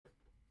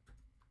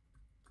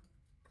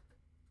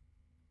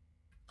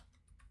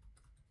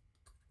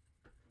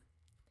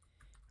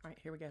right,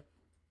 here we go.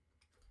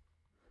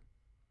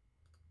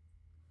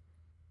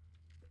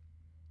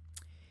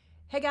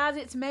 Hey guys,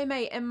 it's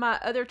Maymay and my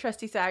other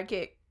trusty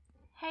sidekick.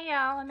 Hey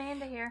y'all,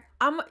 Amanda here.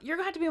 You're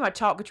gonna have to be my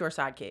Chalk Couture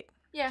sidekick.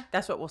 Yeah.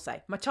 That's what we'll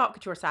say. My Chalk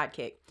Couture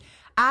sidekick.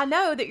 I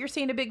know that you're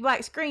seeing a big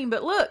black screen,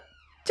 but look,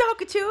 Chalk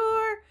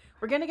Couture.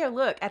 We're gonna go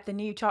look at the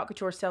new Chalk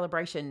Couture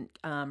Celebration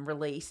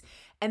release,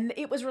 and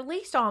it was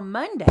released on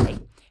Monday,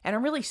 and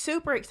I'm really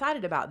super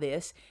excited about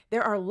this.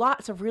 There are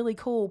lots of really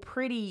cool,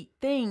 pretty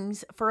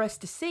things for us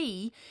to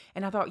see,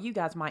 and I thought you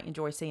guys might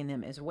enjoy seeing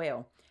them as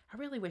well. I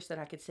really wish that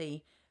I could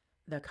see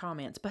the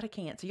comments, but I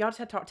can't. So y'all just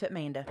have to talk to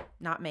Amanda,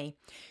 not me.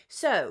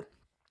 So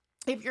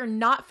if you're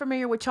not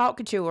familiar with Chalk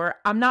Couture,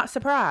 I'm not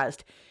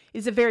surprised.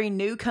 It's a very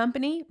new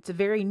company. It's a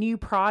very new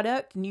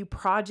product. New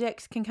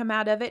projects can come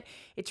out of it.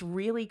 It's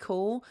really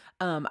cool.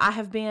 I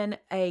have been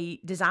a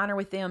designer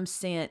with them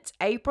since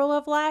April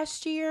of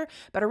last year,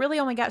 but I really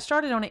only got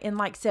started on it in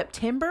like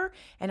September,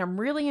 and I'm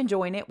really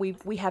enjoying it.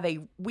 We have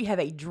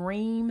a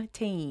dream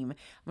team. I'm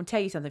gonna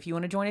tell you something. If you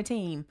want to join a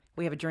team,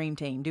 we have a dream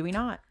team. Do we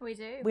not? We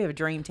do. We have a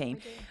dream team.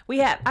 We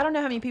do. I don't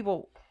know how many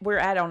people we're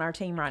at on our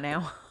team right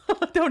now.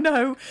 I don't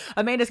know.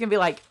 Amanda's going to be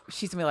like,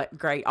 she's going to be like,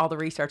 great, all the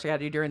research I got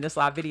to do during this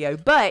live video.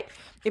 But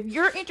if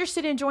you're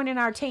interested in joining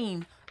our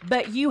team,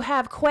 but you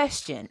have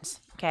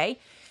questions, okay?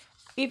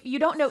 If you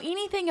don't know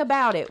anything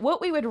about it, what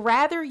we would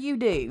rather you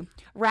do,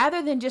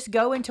 rather than just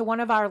go into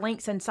one of our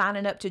links and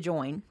signing up to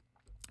join,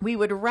 we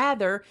would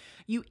rather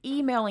you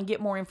email and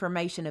get more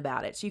information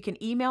about it. So you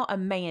can email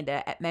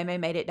Amanda at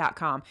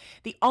maymaymadeit.com.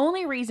 The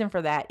only reason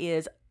for that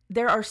is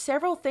there are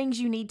several things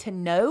you need to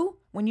know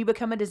when you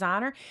become a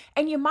designer,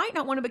 and you might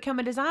not want to become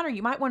a designer.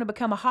 You might want to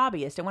become a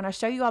hobbyist. And when I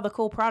show you all the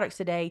cool products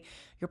today,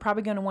 you're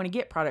probably going to want to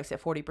get products at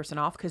 40%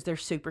 off because they're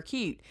super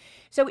cute.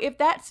 So if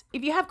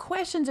you have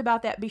questions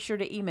about that, be sure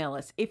to email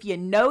us. If you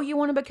know you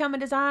want to become a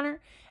designer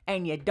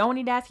and you don't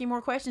need to ask you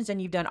more questions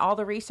and you've done all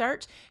the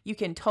research, you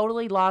can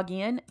totally log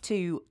in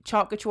to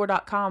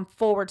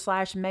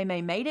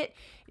chalkcouture.com/Maymay Made It.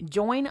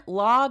 Join,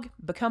 log,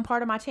 become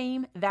part of my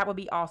team. That would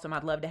be awesome.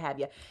 I'd love to have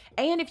you.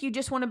 And if you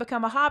just want to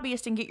become a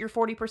hobbyist and get your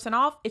 40%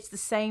 off, it's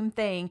the same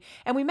thing.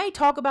 And we may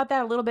talk about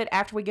that a little bit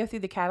after we go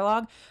through the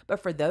catalog.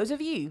 But for those of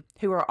you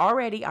who are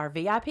already our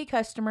VIP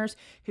customers,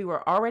 who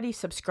are already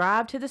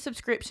subscribed to the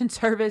subscription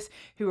service,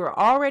 who are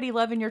already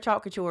loving your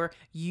Chalk Couture,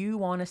 you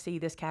want to see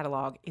this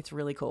catalog. It's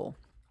really cool.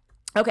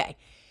 Okay.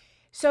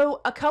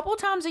 So a couple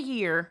times a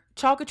year,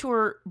 Chalk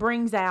Couture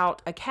brings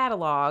out a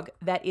catalog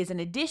that is an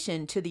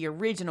addition to the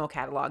original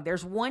catalog.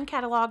 There's one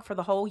catalog for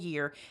the whole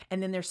year,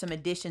 and then there's some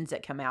additions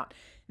that come out.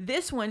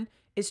 This one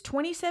is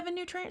 27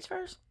 new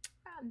transfers.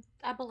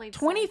 I believe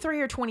 23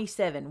 or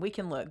 27. We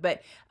can look,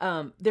 but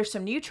there's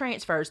some new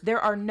transfers.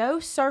 There are no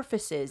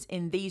surfaces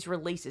in these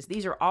releases.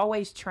 These are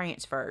always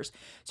transfers.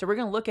 So we're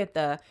going to look at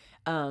the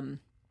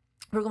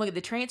we're going to look at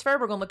the transfer.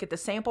 We're going to look at the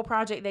sample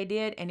project they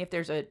did. And if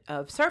there's a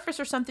surface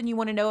or something you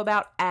want to know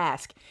about,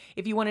 ask.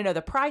 If you want to know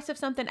the price of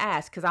something,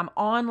 ask, because I'm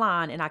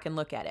online and I can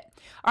look at it.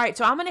 All right,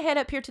 so I'm going to head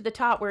up here to the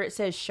top where it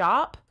says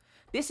shop.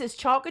 This is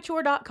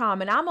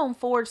chalkcouture.com, and I'm on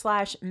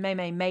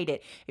 /Maymay Made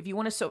It. If you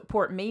want to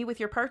support me with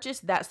your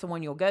purchase, that's the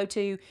one you'll go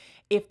to.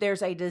 If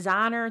there's a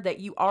designer that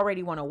you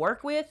already want to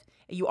work with,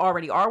 you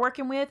already are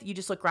working with, you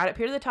just look right up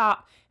here to the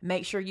top,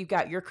 make sure you've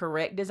got your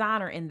correct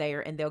designer in there,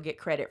 and they'll get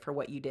credit for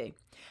what you do.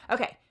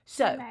 Okay,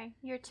 so. Okay.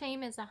 Your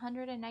team is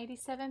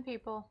 187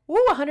 people.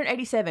 Ooh,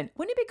 187.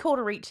 Wouldn't it be cool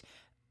to reach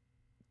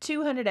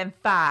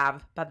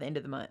 205 by the end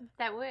of the month?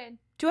 That would.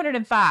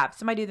 205.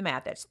 Somebody do the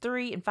math. That's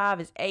 3 and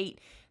 5 is 8.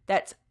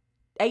 That's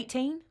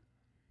 18.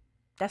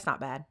 That's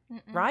not bad,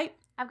 right?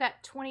 I've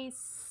got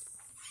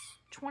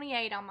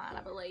 28 on mine,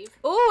 I believe.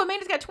 Oh,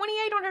 Amanda's got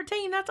 28 on her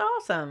team. That's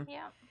awesome.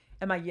 Yeah.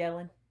 Am I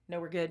yelling?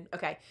 No, we're good.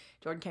 Okay.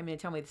 Jordan came in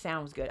and told me the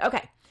sound was good.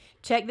 Okay.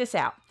 Check this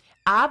out.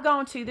 I've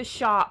gone to the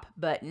shop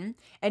button,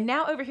 and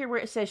now over here where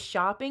it says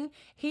shopping,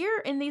 here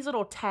in these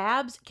little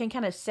tabs can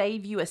kind of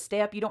save you a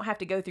step. You don't have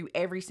to go through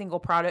every single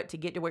product to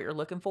get to what you're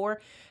looking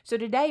for. So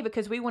today,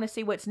 because we want to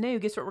see what's new,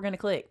 guess what we're going to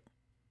click?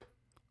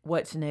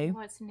 What's new?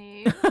 What's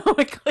new? I'm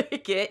going to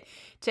click it.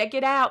 Check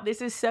it out.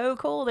 This is so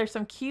cool. There's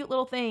some cute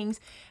little things.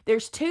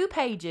 There's 2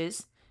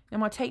 pages. I'm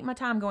going to take my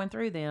time going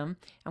through them.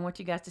 I want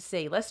you guys to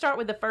see. Let's start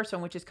with the first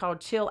one, which is called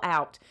Chill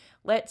Out.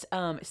 Let's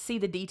see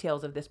the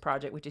details of this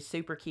project, which is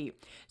super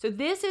cute. So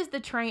this is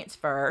the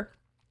transfer.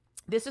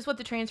 This is what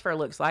the transfer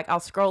looks like. I'll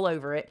scroll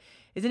over it.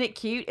 Isn't it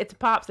cute? It's a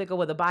popsicle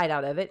with a bite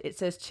out of it. It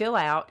says Chill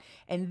Out.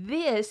 And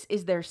this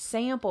is their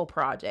sample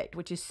project,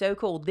 which is so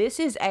cool. This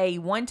is a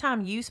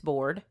one-time use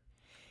board.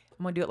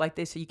 I'm going to do it like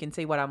this so you can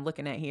see what I'm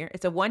looking at here.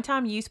 It's a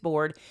one-time use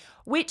board,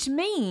 which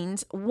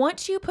means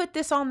once you put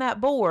this on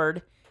that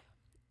board,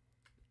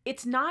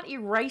 it's not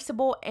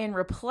erasable and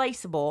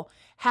replaceable.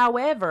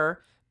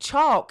 However,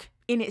 chalk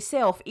in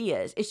itself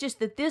is. It's just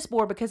that this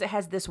board, because it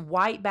has this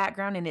white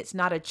background and it's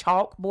not a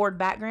chalkboard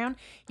background,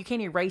 you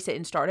can't erase it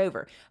and start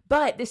over.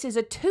 But this is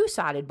a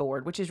 2-sided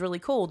board, which is really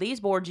cool.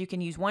 These boards, you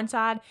can use one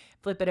side,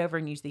 flip it over,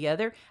 and use the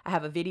other. I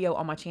have a video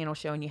on my channel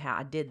showing you how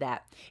I did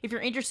that. If you're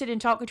interested in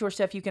Chalk Couture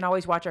stuff, you can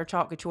always watch our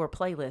Chalk Couture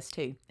playlist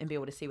too and be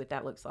able to see what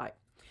that looks like.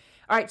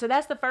 All right, so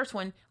that's the first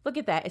one. Look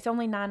at that. It's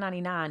only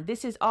 $9.99.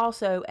 This is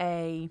also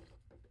a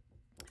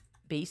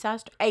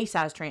A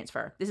size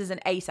transfer. This is an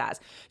A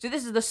size. So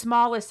this is the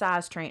smallest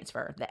size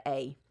transfer, the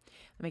A.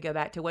 Let me go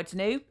back to what's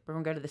new. We're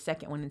going to go to the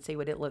second one and see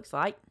what it looks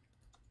like.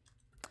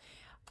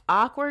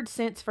 Awkward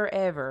Since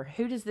Forever.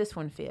 Who does this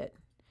one fit?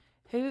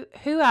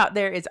 Who out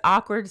there is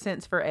awkward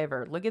since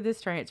forever? Look at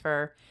this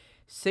transfer.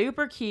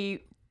 Super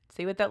cute.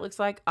 See what that looks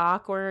like?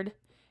 Awkward.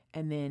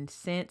 And then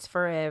since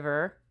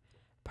forever.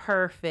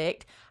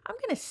 Perfect. I'm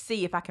going to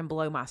see if I can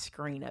blow my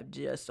screen up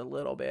just a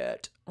little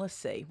bit. Let's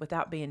see,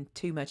 without being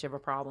too much of a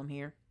problem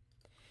here.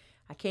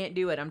 I can't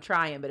do it. I'm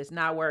trying, but it's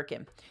not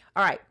working.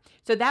 All right.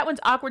 So that one's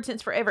awkward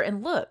since forever.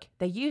 And look,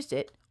 they used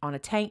it on a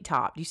tank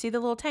top. Do you see the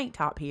little tank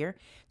top here?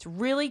 It's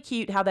really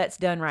cute how that's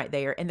done right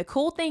there. And the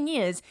cool thing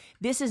is,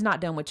 this is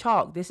not done with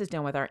chalk. This is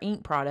done with our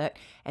ink product.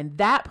 And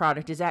that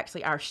product is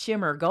actually our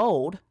shimmer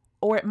gold.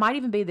 Or it might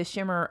even be the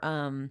shimmer,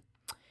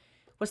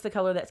 what's the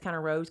color that's kind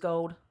of rose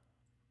gold?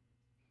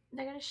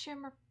 They got a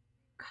shimmer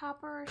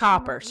copper.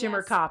 Shimmer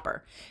Yes.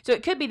 copper. So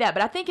it could be that,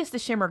 but I think it's the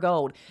shimmer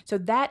gold. So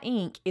that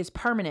ink is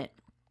permanent.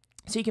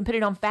 So you can put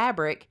it on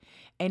fabric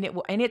and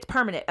it's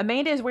permanent.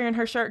 Amanda is wearing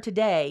her shirt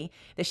today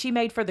that she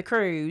made for the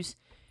cruise.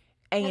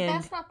 And And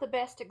that's not the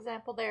best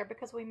example there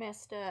because we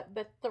messed up,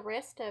 but the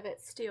rest of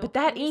it's still. but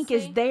that Can you ink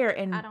is see? there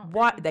and I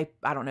don't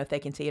I don't know if they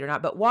can see it or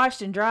not, but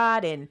washed and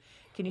dried. And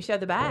can you show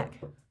the back?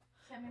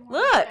 Tell me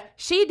where Look, to go.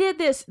 she did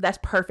this. That's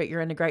perfect.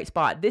 You're in a great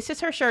spot. This is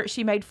her shirt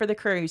she made for the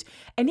cruise,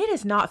 and it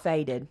is not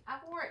faded. I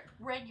wore it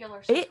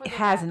regular. since It we did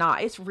has that.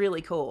 not. It's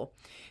really cool.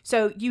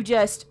 So you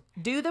just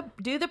do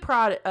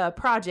the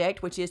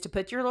project, which is to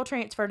put your little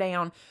transfer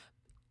down.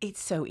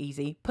 It's so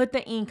easy. Put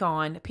the ink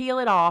on, peel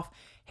it off,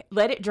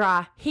 let it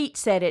dry, heat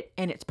set it,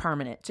 and it's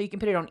permanent. So you can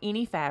put it on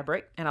any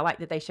fabric, and I like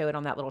that they show it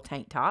on that little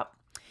tank top.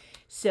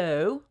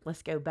 So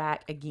let's go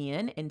back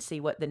again and see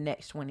what the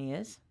next one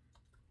is.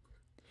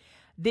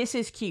 This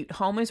is cute.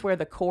 Home is where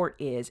the court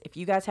is. If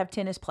you guys have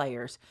tennis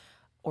players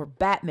or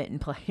badminton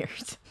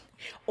players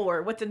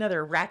or what's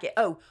another racket?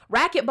 Oh,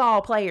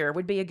 racquetball player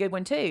would be a good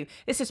one too.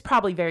 This is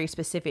probably very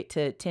specific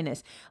to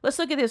tennis. Let's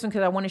look at this one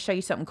because I want to show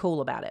you something cool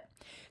about it.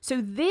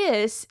 So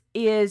this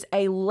is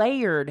a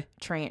layered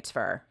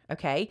transfer.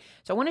 Okay.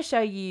 So I want to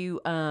show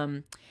you,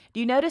 do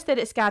you notice that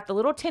it's got the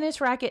little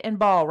tennis racket and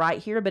ball right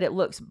here, but it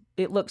looks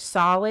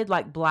solid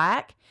like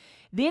black?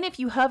 Then if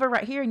you hover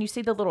right here and you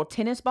see the little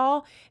tennis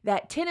ball,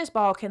 that tennis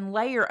ball can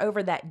layer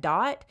over that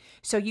dot.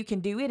 So you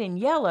can do it in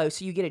yellow.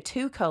 So you get a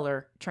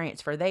 2-color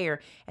transfer there.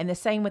 And the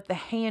same with the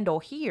handle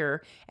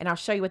here. And I'll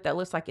show you what that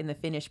looks like in the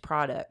finished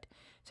product.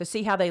 So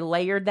see how they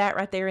layered that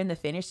right there in the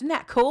finish? Isn't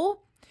that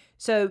cool?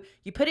 So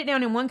you put it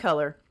down in one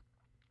color.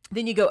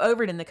 Then you go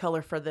over it in the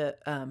color for the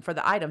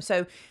item.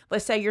 So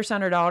let's say your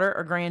son or daughter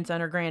or grandson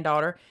or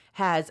granddaughter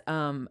has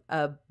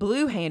a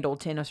blue handled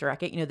tennis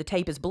racket. You know, the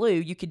tape is blue.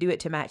 You could do it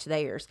to match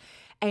theirs.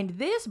 And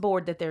this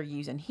board that they're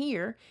using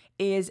here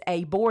is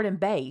a board and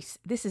base.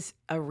 This is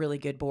a really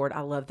good board. I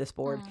love this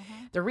board.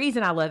 Mm-hmm. The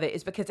reason I love it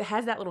is because it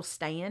has that little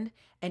stand.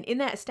 And in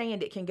that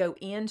stand, it can go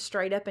in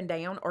straight up and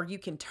down, or you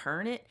can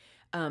turn it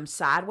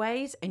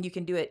sideways, and you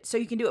can do it. So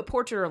you can do a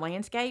portrait or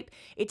landscape.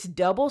 It's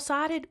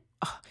double-sided.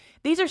 Oh,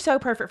 these are so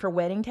perfect for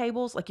wedding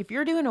tables. Like if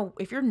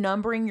you're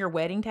numbering your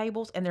wedding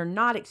tables, and they're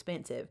not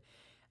expensive.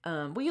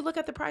 Will you look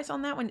at the price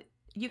on that one?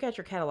 You got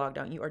your catalog,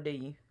 don't you? Or do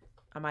you?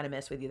 I might have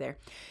messed with you there.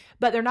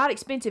 But they're not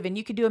expensive, and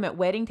you could do them at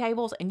wedding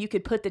tables, and you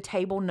could put the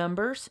table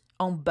numbers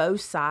on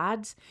both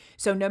sides.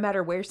 So no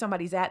matter where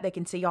somebody's at, they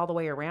can see all the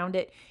way around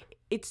it.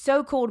 It's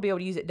so cool to be able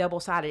to use it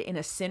double-sided. In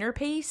a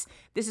centerpiece,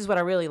 this is what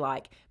I really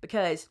like,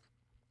 because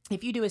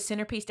if you do a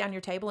centerpiece down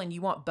your table and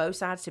you want both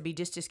sides to be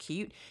just as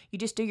cute, you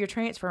just do your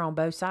transfer on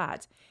both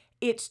sides.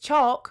 It's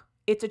chalk.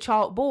 It's a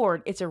chalk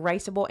board. It's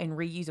erasable and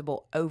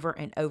reusable over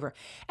and over.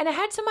 And I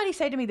had somebody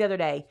say to me the other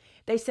day,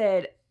 they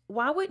said,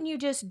 why wouldn't you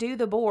just do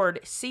the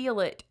board, seal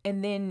it,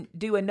 and then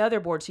do another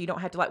board so you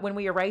don't have to, like when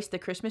we erased the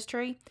Christmas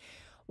tree?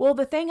 Well,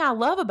 the thing I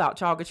love about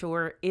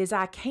Couture is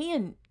I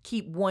can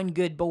keep one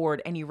good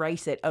board and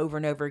erase it over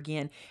and over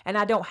again. And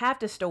I don't have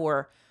to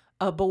store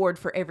a board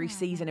for every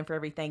season and for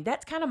everything.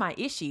 That's kind of my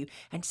issue.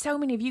 And so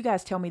many of you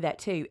guys tell me that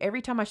too. Every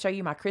time I show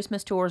you my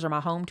Christmas tours or my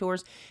home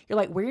tours, you're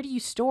like, where do you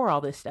store all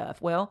this stuff?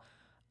 Well,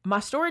 my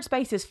storage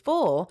space is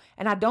full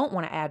and I don't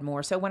want to add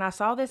more. So when I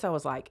saw this, I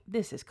was like,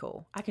 this is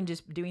cool. I can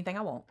just do anything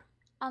I want.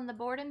 On the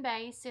board and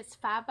base, it's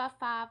 5x5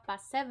 by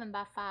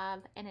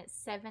 7x5, and it's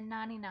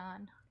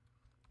 $7.99.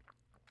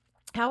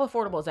 How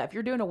affordable is that? If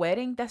you're doing a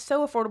wedding, that's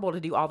so affordable to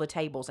do all the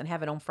tables and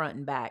have it on front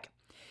and back.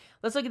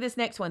 Let's look at this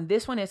next one.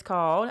 This one is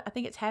called, I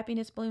think it's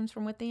Happiness Blooms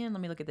from Within.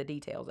 Let me look at the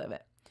details of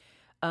it.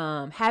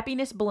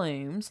 Happiness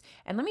Blooms.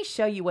 And let me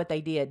show you what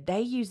they did. They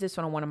used this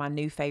one on one of my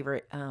new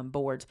favorite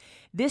boards.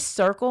 This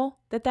circle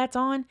that's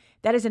on,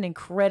 that is an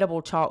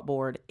incredible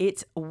chalkboard.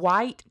 It's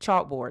white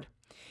chalkboard.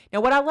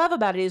 Now, what I love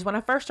about it is when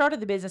I first started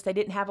the business, they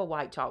didn't have a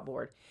white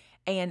chalkboard.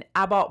 And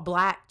I bought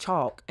black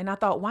chalk. And I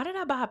thought, why did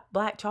I buy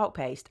black chalk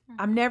paste?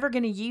 I'm never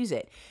going to use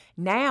it.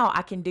 Now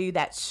I can do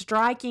that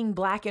striking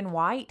black and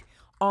white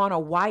on a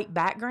white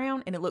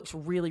background, and it looks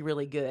really,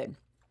 really good.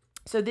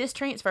 So this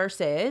transfer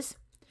says,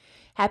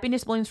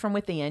 happiness blooms from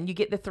within. You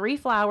get the 3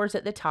 flowers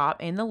at the top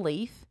and the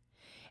leaf.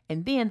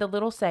 And then the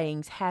little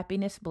sayings,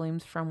 happiness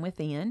blooms from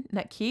within. Isn't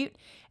that cute?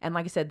 And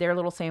like I said, their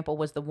little sample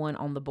was the one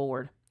on the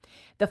board.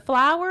 The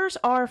flowers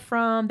are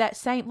from that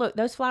same, look,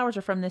 those flowers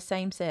are from this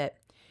same set.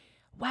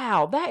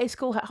 Wow, that is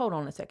cool. Hold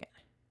on a second.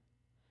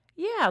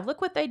 Yeah, look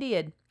what they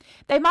did.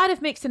 They might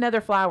have mixed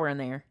another flower in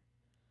there.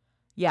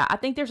 Yeah, I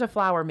think there's a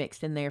flower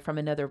mixed in there from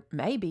another,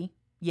 maybe.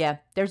 Yeah,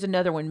 there's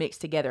another one mixed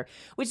together,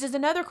 which is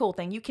another cool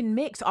thing. You can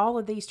mix all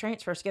of these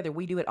transfers together.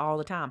 We do it all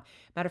the time.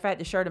 Matter of fact,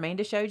 the shirt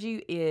Amanda showed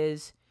you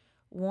is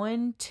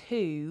 1,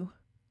 2,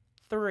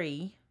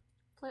 3.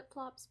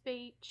 Flip-flops,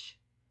 beach.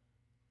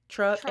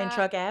 Truck and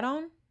truck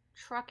add-on.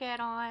 Truck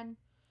add-on.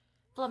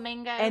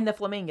 Flamingo. And the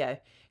flamingo.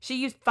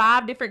 She used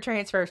 5 different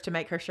transfers to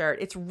make her shirt.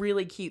 It's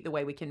really cute the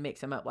way we can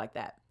mix them up like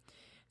that.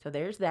 So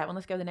there's that one.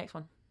 Let's go to the next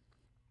one.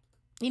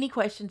 Any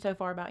questions so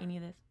far about any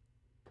of this?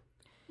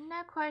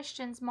 No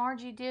questions.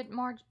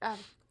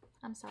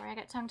 I'm sorry, I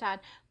got tongue-tied.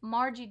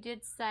 Margie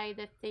did say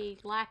that the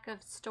lack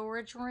of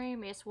storage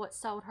room is what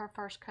sold her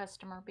first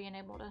customer, being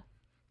able to...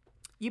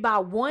 You buy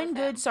one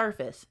good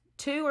surface,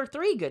 2 or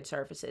 3 good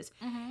surfaces.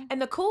 Mm-hmm.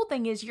 And the cool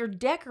thing is you're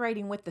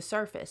decorating with the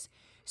surface.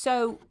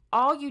 So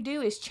all you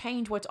do is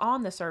change what's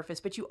on the surface,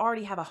 but you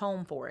already have a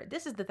home for it.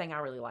 This is the thing I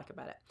really like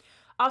about it.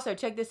 Also,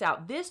 check this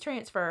out. This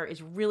transfer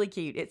is really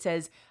cute. It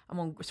says, I'm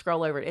going to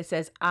scroll over it. It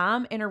says,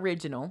 I'm an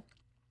original.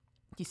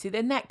 You see,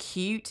 isn't that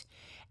cute?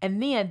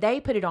 And then they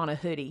put it on a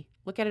hoodie.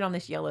 Look at it on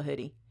this yellow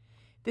hoodie.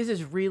 This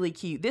is really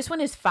cute. This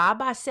one is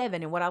 5x7.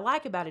 And what I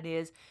like about it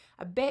is,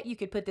 I bet you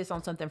could put this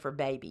on something for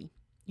baby.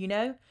 You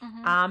know,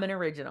 I'm an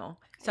original.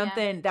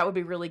 Something that would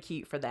be really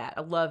cute for that.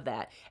 I love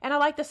that. And I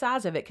like the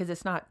size of it because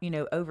it's not,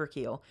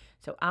 overkill.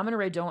 So I'm an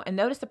original. And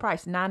notice the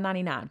price,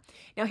 $9.99.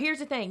 Now, here's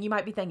the thing. You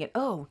might be thinking,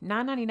 oh,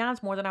 $9.99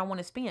 is more than I want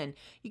to spend.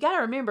 You got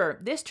to remember,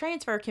 this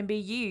transfer can be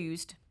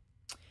used.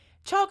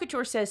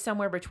 Couture says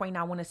somewhere between,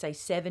 I want to say,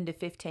 7 to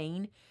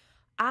 15.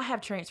 I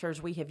have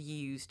transfers we have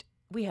used.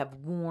 We have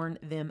worn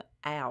them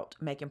out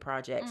making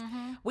projects.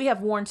 We have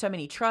worn so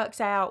many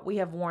trucks out. We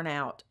have worn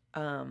out.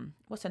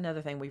 What's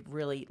another thing we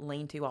really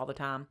lean to all the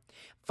time?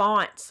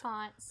 Fonts.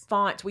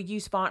 We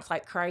use fonts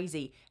like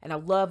crazy, and I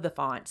love the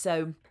fonts.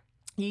 So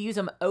you use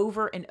them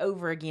over and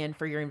over again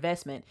for your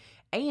investment,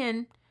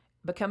 and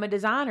become a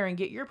designer and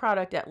get your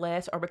product at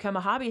less, or become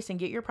a hobbyist and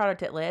get your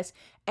product at less,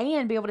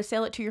 and be able to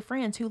sell it to your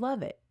friends who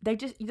love it.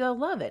 They'll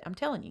love it. I'm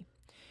telling you.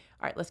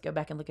 All right, let's go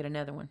back and look at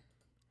another one.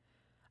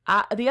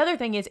 The other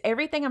thing is,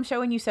 everything I'm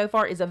showing you so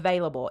far is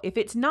available. If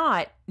it's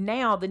not,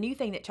 now the new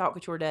thing that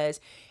Couture does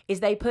is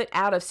they put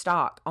out of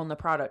stock on the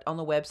product on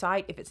the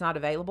website if it's not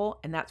available,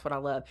 and that's what I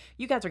love.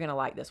 You guys are going to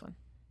like this one.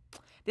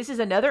 This is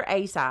another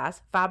A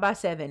size,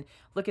 5x7.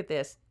 Look at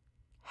this.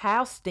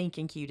 How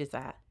stinking cute is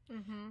that?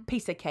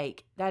 Piece of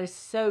cake. That is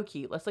so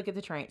cute. Let's look at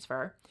the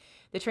transfer.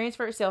 The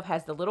transfer itself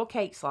has the little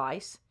cake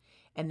slice,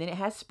 and then it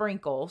has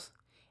sprinkles,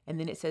 and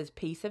then it says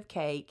piece of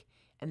cake,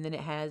 and then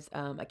it has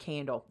a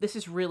candle. This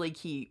is really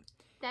cute.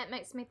 That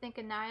makes me think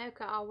of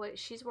Nyoka always.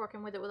 She's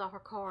working with it with all her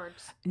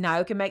cards.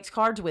 Nyoka makes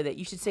cards with it.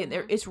 You should see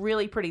it. It's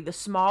really pretty. The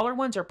smaller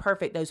ones are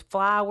perfect. Those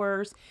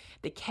flowers,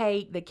 the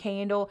cake, the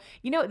candle.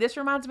 You know what this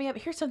reminds me of?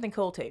 Here's something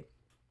cool too.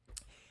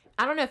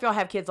 I don't know if y'all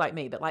have kids like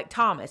me, but like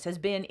Thomas has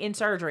been in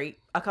surgery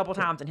a couple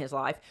times in his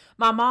life.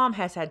 My mom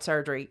has had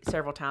surgery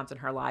several times in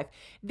her life.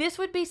 This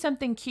would be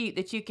something cute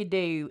that you could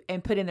do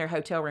and put in their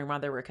hotel room while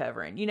they're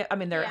recovering.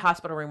 Their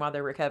hospital room while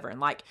they're recovering.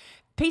 Like,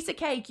 piece of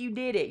cake, you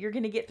did it. You're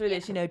going to get through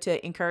this,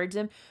 to encourage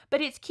them.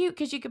 But it's cute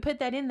because you could put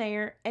that in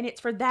there, and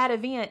it's for that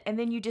event, and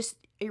then you just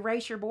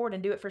erase your board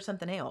and do it for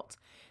something else.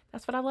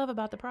 That's what I love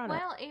about the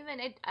product. Well, even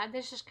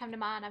this just come to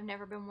mind. I've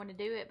never been one to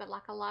do it, but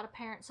like a lot of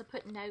parents will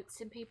put notes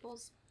in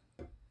people's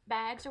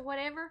bags or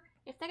whatever.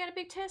 If they got a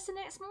big test the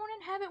next morning,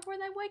 have it where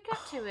they wake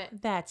up to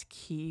it. That's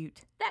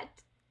cute. That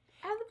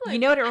out of the blue. You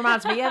know what it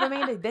reminds me of,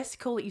 Amanda? That's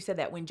cool that you said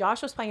that. When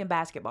Josh was playing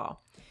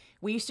basketball,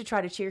 we used to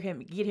try to cheer him,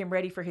 get him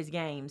ready for his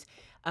games.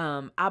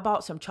 I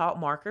bought some chalk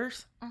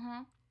markers,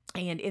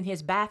 and in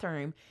his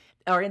bathroom,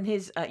 in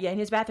his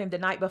bathroom the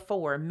night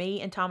before, me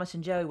and Thomas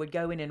and Joe would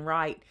go in and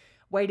write,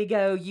 "Way to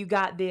go, you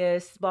got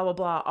this," blah, blah,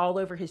 blah, all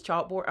over his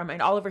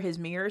chalkboard. All over his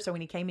mirror. So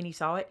when he came in, he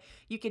saw it.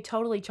 You could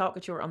totally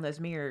Couture on those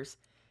mirrors.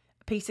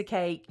 A piece of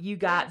cake, you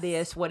got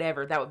this,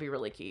 whatever. That would be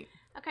really cute.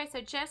 Okay,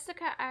 so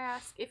Jessica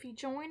asked, if you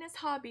join as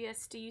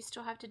hobbyist, do you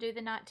still have to do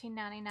the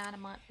 $19.99 a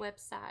month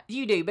website?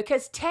 You do,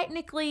 because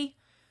technically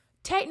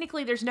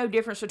there's no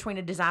difference between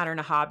a designer and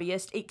a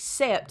hobbyist,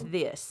 except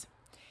this.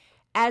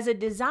 As a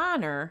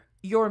designer,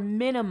 your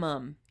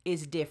minimum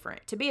is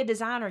different. To be a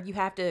designer, you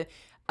have to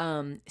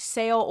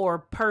sell or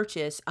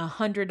purchase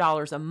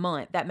 $100 a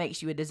month. That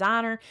makes you a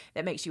designer.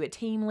 That makes you a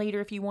team leader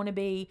if you want to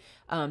be.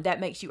 That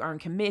makes you earn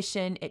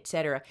commission,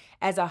 etc.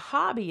 As a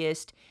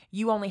hobbyist,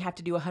 you only have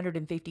to do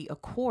 $150 a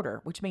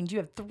quarter, which means you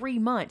have 3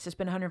 months to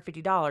spend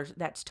 $150.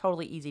 That's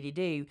totally easy to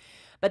do.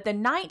 But the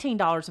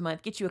 $19 a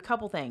month gets you a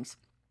couple things.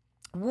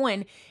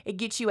 One, it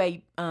gets you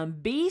a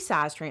B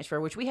size transfer,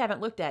 which we haven't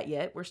looked at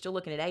yet. We're still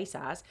looking at A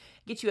size.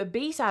 Gets you a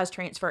B size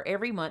transfer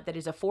every month that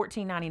is a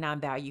 $14.99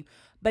 value.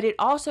 But it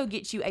also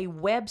gets you a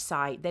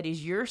website that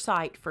is your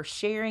site for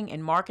sharing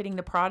and marketing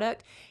the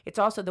product. It's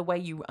also the way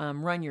you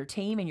run your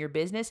team and your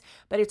business.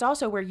 But it's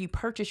also where you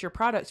purchase your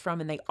products from,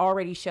 and they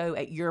already show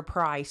at your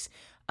price.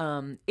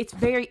 It's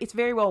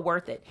very well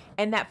worth it.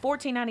 And that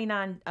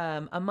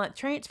 $14.99 a month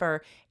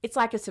transfer, it's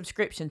like a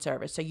subscription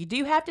service. So you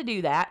do have to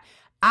do that.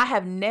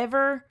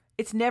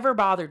 It's never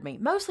bothered me,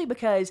 mostly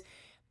because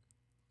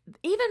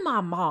even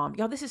my mom,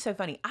 y'all, this is so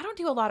funny. I don't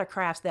do a lot of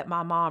crafts that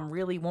my mom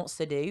really wants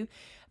to do,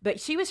 but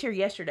she was here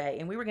yesterday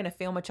and we were going to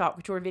film a chalk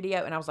couture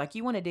video, and I was like,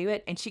 you want to do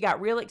it? And she got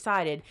real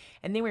excited.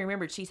 And then we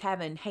remembered she's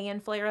having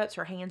hand flare-ups.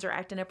 Her hands are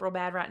acting up real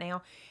bad right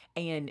now.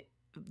 And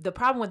the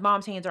problem with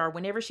mom's hands are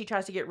whenever she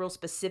tries to get real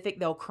specific,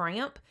 they'll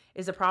cramp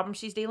is the problem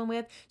she's dealing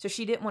with. So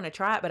she didn't want to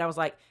try it, but I was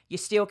like, you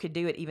still could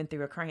do it even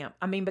through a cramp.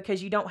 I mean,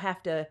 because you don't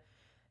have to.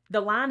 The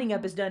lining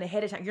up is done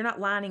ahead of time. You're not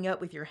lining up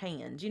with your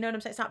hands. You know what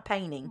I'm saying? It's not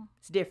painting.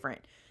 It's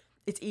different.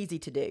 It's easy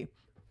to do.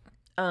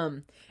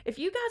 If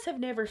you guys have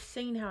never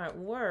seen how it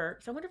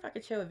works, I wonder if I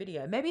could show a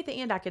video. Maybe at the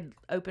end I could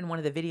open one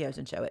of the videos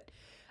and show it.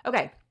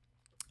 Okay,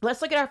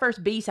 let's look at our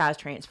first B-size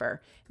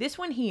transfer. This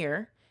one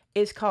here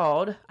is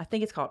called, I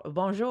think it's called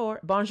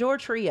Bonjour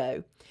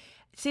Trio.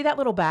 See that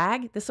little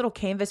bag? This little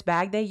canvas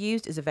bag they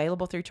used is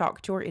available through Chalk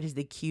Couture. It is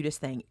the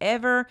cutest thing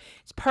ever.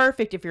 It's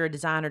perfect if you're a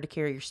designer to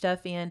carry your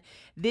stuff in.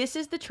 This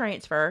is the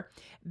transfer.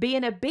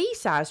 Being a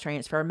B-size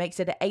transfer makes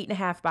it an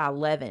 8.5 by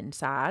 11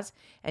 size.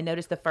 And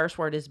notice the first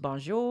word is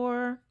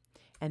bonjour,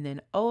 and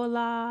then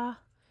hola,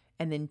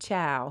 and then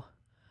ciao.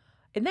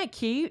 Isn't that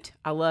cute?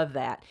 I love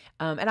that.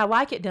 And I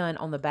like it done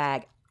on the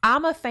bag.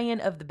 I'm a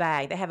fan of the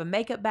bag. They have a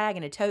makeup bag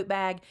and a tote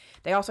bag.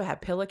 They also have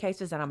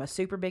pillowcases that I'm a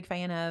super big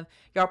fan of.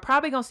 Y'all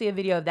probably going to see a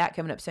video of that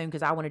coming up soon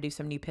because I want to do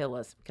some new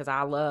pillows because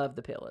I love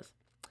the pillows.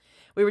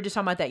 We were just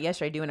talking about that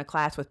yesterday, doing a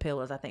class with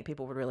pillows. I think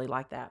people would really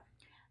like that.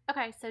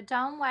 Okay, so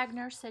Dawn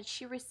Wagner said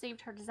she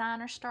received her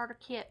designer starter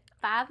kit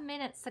 5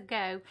 minutes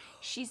ago.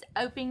 She's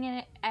opening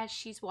it as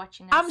she's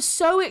watching us. I'm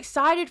so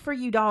excited for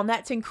you, Dawn.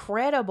 That's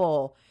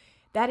incredible.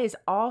 That is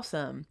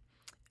awesome.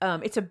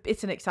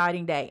 It's an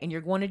exciting day, and you're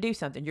going to do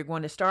something. You're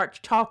going to start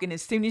chalking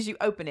as soon as you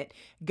open it.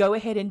 Go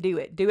ahead and do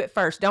it. Do it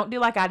first. Don't do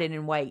like I did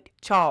and wait.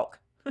 Chalk.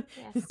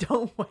 Yes.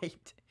 Don't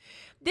wait.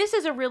 This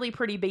is a really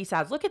pretty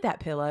B-size. Look at that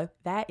pillow.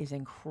 That is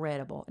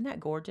incredible. Isn't that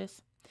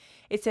gorgeous?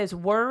 It says,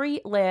 worry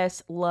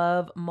less,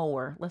 love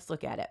more. Let's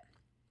look at it.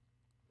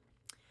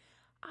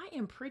 I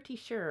am pretty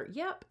sure.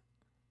 Yep.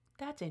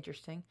 That's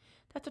interesting.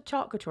 That's a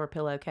Chalk Couture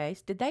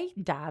pillowcase. Did they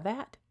dye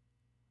that?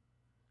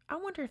 I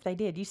wonder if they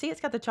did. You see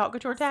it's got the Chalk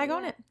Couture tag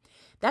on it?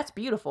 That's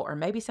beautiful. Or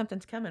maybe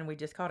something's coming we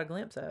just caught a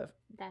glimpse of.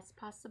 That's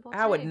possible,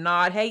 I would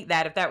not hate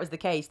that if that was the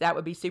case. That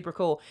would be super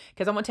cool.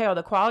 Because I'm going to tell you,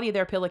 the quality of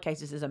their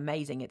pillowcases is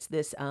amazing. It's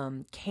this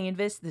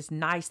canvas, this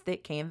nice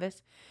thick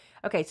canvas.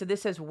 Okay, so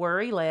this says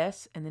worry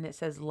less, and then it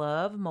says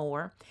love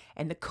more.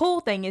 And the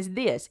cool thing is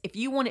this. If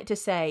you want it to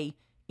say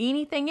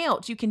anything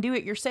else, you can do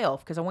it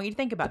yourself. Because I want you to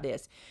think about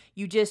this.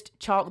 You just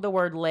chalk the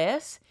word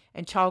less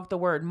and chalk the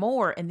word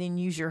more, and then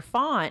use your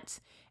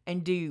fonts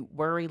and do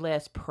worry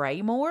less,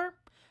 pray more.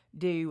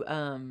 Do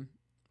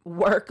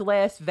work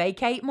less,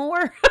 vacate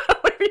more.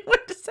 Whatever you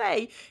want to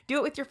say. Do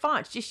it with your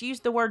fonts. Just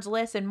use the words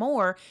less and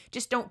more.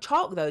 Just don't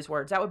chalk those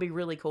words. That would be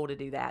really cool to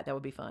do that. That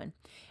would be fun.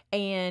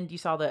 And you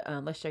saw the,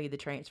 let's show you the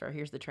transfer.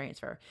 Here's the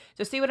transfer.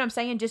 So see what I'm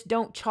saying? Just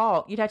don't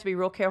chalk. You'd have to be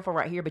real careful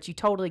right here, but you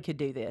totally could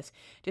do this.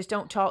 Just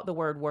don't chalk the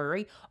word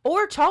worry.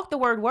 Or chalk the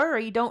word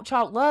worry. Don't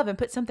chalk love and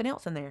put something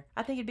else in there.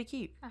 I think it'd be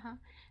cute. Uh-huh.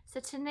 So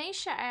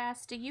Tanisha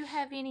asked, do you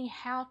have any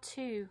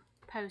how-to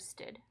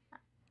posted?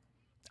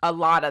 A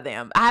lot of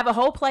them. I have a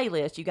whole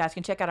playlist. You guys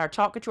can check out our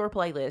Chalk Couture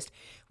playlist.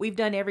 We've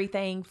done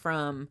everything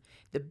from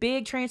the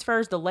big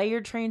transfers, the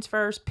layered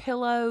transfers,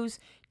 pillows,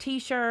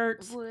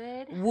 t-shirts.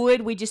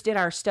 Wood. We just did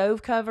our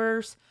stove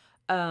covers.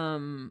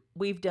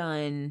 We've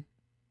done,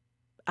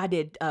 I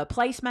did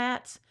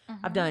placemats.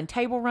 I've done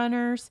table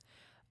runners.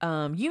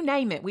 You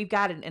name it. We've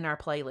got it in our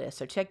playlist.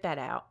 So check that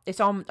out. It's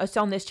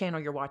on this channel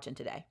you're watching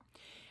today.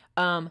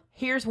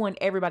 Here's one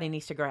everybody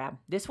needs to grab.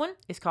 This one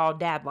is called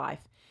Dad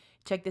Life.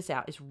 Check this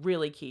out. It's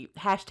really cute.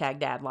 Hashtag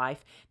Dad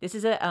Life. This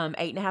is a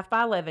 8.5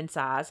 by 11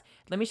 size.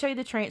 Let me show you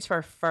the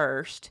transfer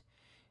first.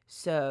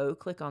 So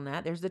click on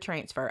that. There's the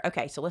transfer.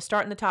 Okay, so let's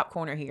start in the top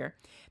corner here.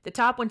 The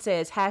top one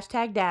says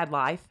hashtag Dad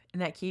Life.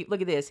 Isn't that cute?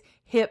 Look at this.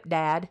 Hip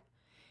Dad.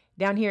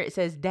 Down here it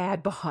says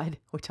Dad Bod,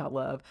 which I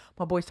love.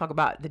 My boys talk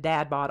about the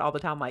Dad Bod all the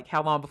time, like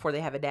how long before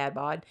they have a Dad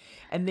Bod.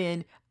 And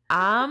then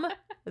I'm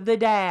the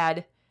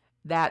dad.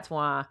 That's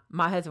why.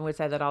 My husband would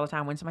say that all the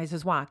time when somebody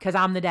says why. Because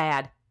I'm the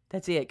dad.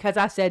 That's it. Because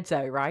I said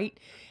so, right?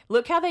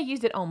 Look how they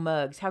used it on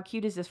mugs. How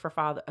cute is this for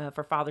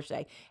Father's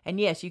Day? And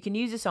yes, you can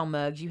use this on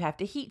mugs. You have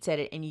to heat set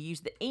it, and you use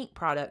the ink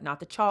product,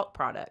 not the chalk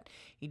product.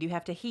 You do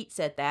have to heat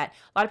set that.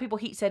 A lot of people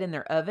heat set in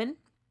their oven.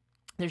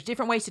 There's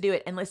different ways to do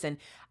it. And listen,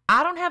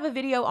 I don't have a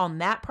video on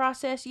that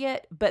process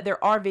yet, but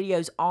there are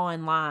videos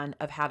online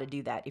of how to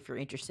do that if you're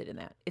interested in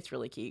that. It's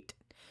really cute.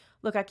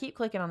 Look, I keep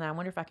clicking on that. I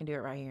wonder if I can do it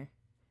right here.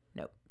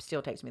 Nope,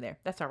 still takes me there.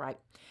 That's all right.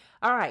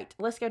 All right,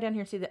 let's go down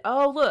here and see that.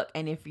 Oh, look,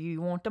 and if you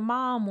want the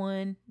mom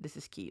one, this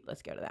is cute.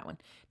 Let's go to that one.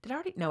 Did I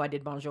already? No, I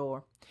did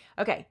bonjour.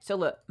 Okay, so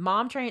look,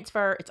 mom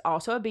transfer. It's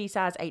also a B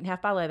size,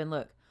 8.5 by 11.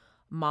 Look,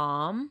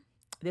 mom.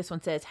 This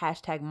one says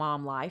hashtag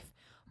mom life,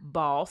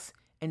 boss,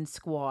 and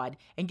squad.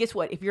 And guess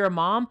what? If you're a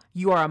mom,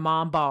 you are a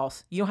mom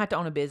boss. You don't have to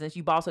own a business.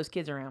 You boss those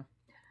kids around.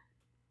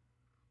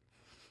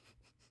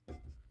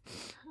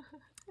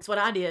 That's what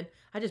I did.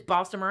 I just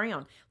bossed them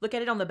around. Look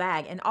at it on the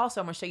bag. And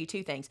also, I'm going to show you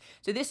two things.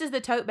 So this is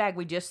the tote bag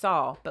we just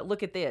saw. But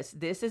look at this.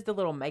 This is the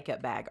little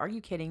makeup bag. Are you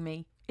kidding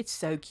me? It's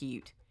so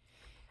cute.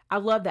 I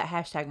love that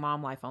hashtag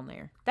mom life on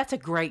there. That's a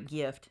great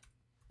gift.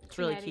 It's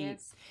really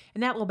cute.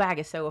 And that little bag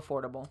is so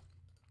affordable.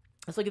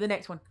 Let's look at the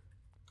next one.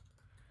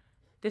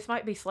 This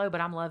might be slow,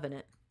 but I'm loving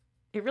it.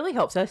 It really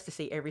helps us to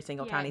see every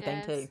single tiny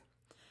thing too.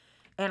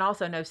 And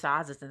also no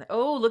sizes.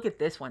 Oh, look at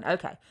this one.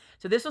 Okay.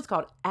 So this one's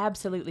called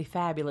Absolutely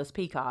Fabulous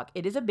Peacock.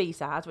 It is a B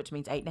size, which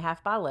means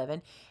 8.5 by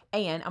 11.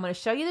 And I'm going to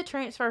show you the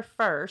transfer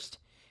first.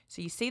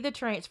 So you see the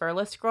transfer.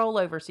 Let's scroll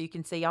over so you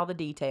can see all the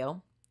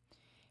detail.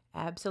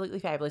 Absolutely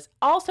fabulous.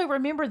 Also,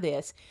 remember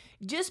this.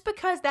 Just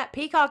because that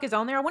peacock is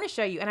on there, I want to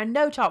show you. And I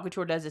know Chalk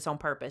Couture does this on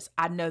purpose.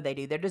 I know they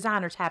do. Their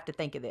designers have to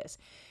think of this.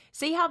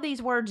 See how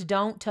these words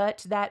don't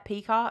touch that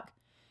peacock?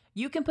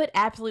 You can put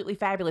absolutely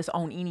fabulous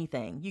on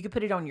anything. You can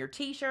put it on your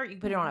t-shirt. You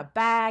can put it on a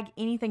bag,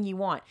 anything you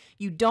want.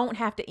 You don't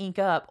have to ink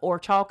up or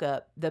chalk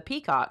up the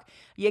peacock.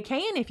 You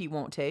can if you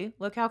want to.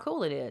 Look how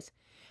cool it is.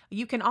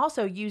 You can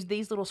also use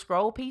these little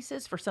scroll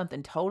pieces for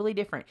something totally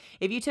different.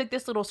 If you took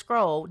this little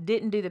scroll,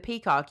 didn't do the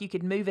peacock, you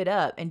could move it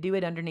up and do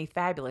it underneath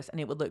fabulous and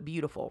it would look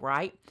beautiful,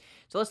 right?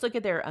 So let's look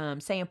at their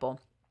sample.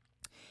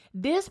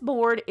 This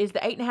board is the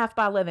 8.5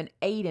 by 11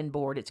 Aiden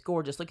board. It's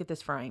gorgeous. Look at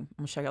this frame.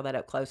 I'm going to show y'all that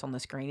up close on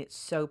the screen. It's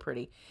so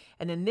pretty.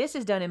 And then this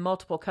is done in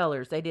multiple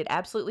colors. They did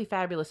Absolutely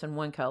Fabulous in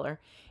one color.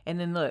 And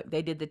then look,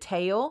 they did the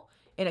tail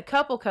in a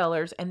couple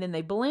colors. And then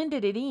they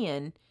blended it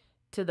in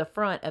to the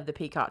front of the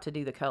peacock to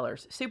do the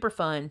colors. Super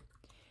fun.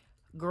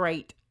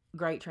 Great,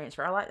 great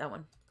transfer. I like that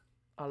one.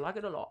 I like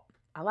it a lot.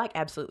 I like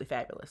Absolutely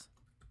Fabulous.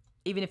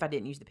 Even if I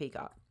didn't use the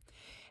peacock.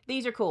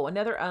 These are cool.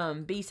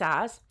 Another B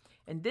size.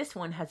 And this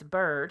one has a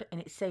bird,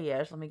 and it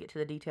says, let me get to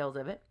the details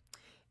of it.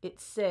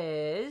 It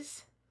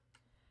says,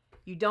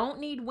 you don't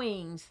need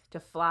wings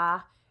to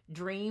fly.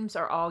 Dreams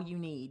are all you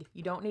need.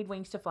 You don't need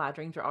wings to fly.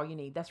 Dreams are all you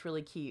need. That's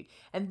really cute.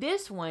 And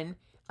this one,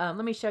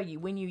 let me show you.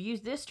 When you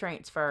use this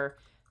transfer,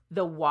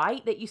 the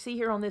white that you see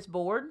here on this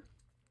board,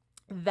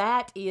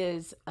 that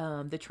is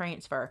the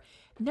transfer.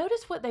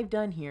 Notice what they've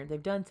done here.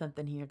 They've done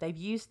something here. They've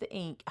used the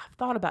ink.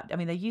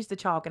 They used the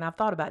chalk, and I've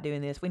thought about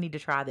doing this. We need to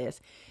try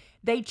this.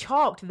 They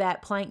chalked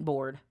that plank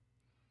board.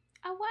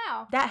 Oh,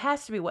 wow. That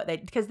has to be what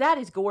because that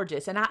is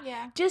gorgeous. And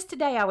just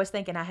today I was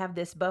thinking I have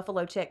this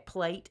buffalo check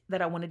plate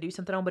that I want to do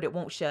something on, but it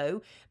won't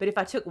show. But if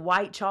I took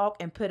white chalk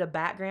and put a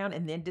background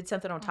and then did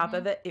something on top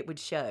of it, it would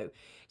show.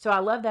 So I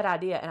love that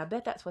idea, and I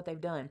bet that's what they've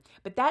done.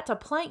 But that's a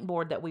plank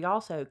board that we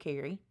also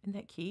carry. Isn't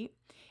that cute?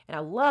 And I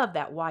love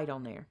that white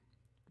on there.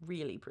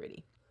 Really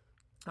pretty.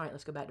 All right,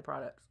 let's go back to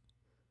products.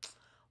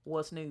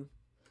 What's new?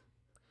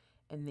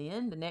 And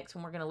then the next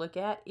one we're going to look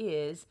at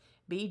is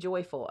Be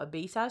Joyful, a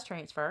B-size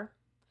transfer.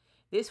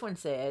 This one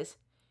says,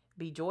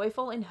 be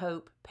joyful in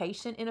hope,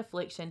 patient in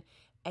affliction,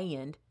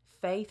 and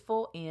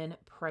faithful in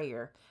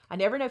prayer. I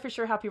never know for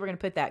sure how people are going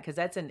to put that because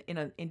that's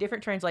in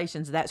different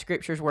translations, that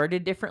scripture is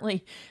worded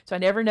differently. So I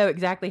never know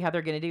exactly how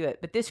they're going to do it.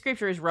 But this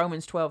scripture is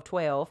Romans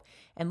 12:12.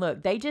 And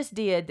look, they just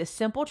did the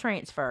simple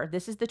transfer.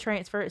 This is the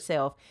transfer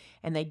itself.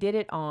 And they did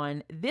it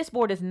on, this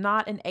board is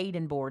not an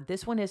Aiden board.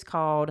 This one is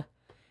called,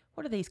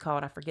 what are these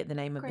called? I forget the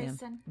name of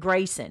them.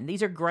 Grayson.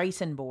 These are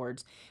Grayson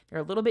boards. They're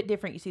a little bit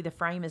different. You see the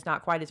frame is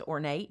not quite as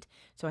ornate.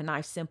 So a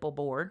nice simple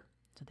board.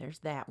 So there's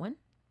that one.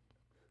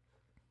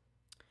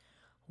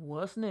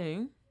 What's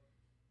new?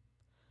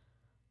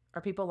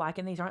 Are people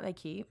liking these? Aren't they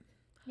cute?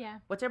 Yeah.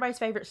 What's everybody's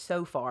favorite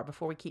so far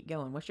before we keep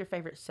going? What's your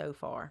favorite so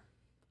far?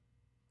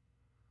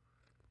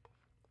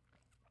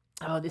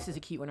 Oh, this is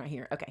a cute one right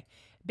here. Okay.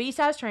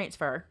 B-size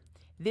transfer.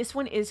 This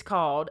one is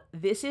called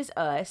This Is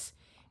Us.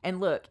 And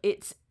look,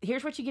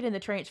 here's what you get in the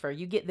transfer.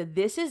 You get the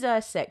This Is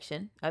Us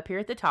section up here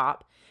at the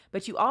top,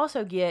 but you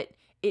also get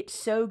It's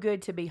So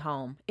Good to Be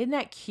Home. Isn't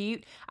that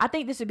cute? I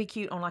think this would be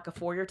cute on like a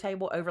foyer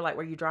table over like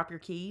where you drop your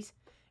keys.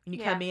 And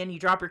you come in, you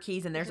drop your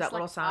keys, and there's that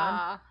little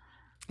sign.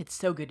 It's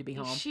so good to be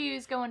home.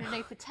 Shoes go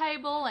underneath the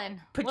table, and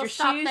put your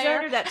shoes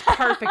under. That's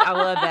perfect. I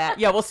love that.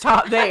 Yeah, we'll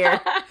stop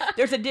there.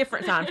 There's a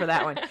different sign for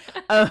that one.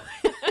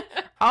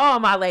 All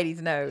my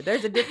ladies know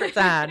there's a different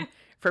sign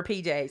for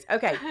PJs.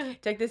 Okay,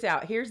 check this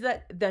out. Here's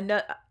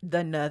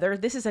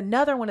this is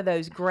another one of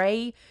those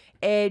gray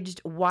edged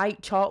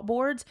white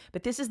chalkboards,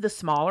 but this is the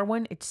smaller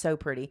one. It's so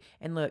pretty.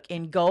 And look,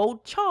 in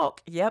gold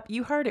chalk. Yep,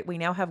 you heard it. We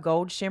now have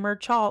gold shimmer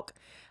chalk.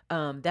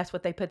 That's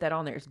what they put that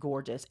on there. It's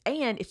gorgeous.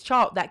 And it's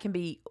chalk that can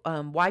be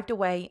wiped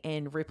away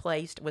and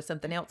replaced with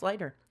something else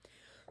later.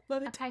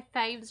 Love it. Okay,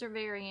 faves are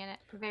varying.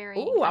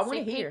 Ooh, I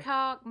want to hear.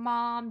 Peacock,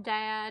 Mom,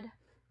 Dad.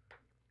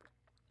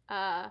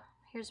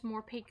 Here's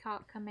more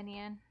peacock coming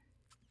in.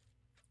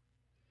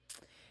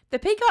 The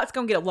peacock's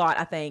going to get a lot,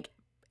 I think.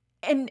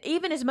 And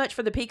even as much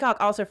for the peacock,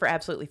 also for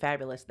Absolutely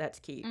Fabulous. That's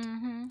cute.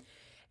 Mm-hmm.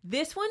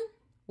 This one,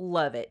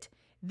 love it.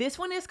 This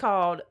one is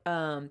called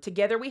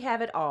Together We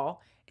Have It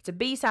All. It's a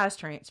B-size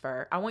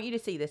transfer. I want you to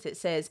see this. It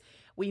says,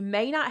 we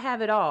may not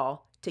have it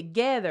all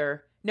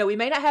together. No, we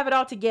may not have it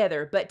all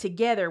together, but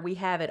together we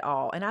have it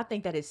all. And I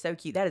think that is so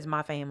cute. That is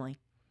my family.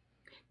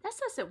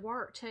 That's us at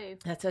work, too.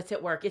 That's us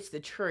at work. It's the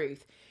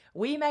truth.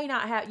 We may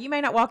not have, you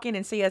may not walk in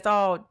and see us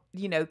all,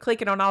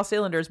 clicking on all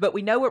cylinders, but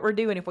we know what we're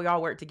doing if we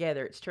all work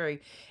together. It's true.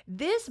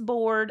 This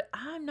board,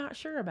 I'm not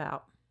sure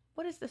about.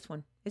 What is this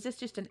one? Is this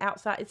just an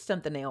outside? It's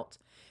something else.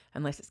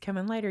 Unless it's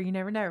coming later. You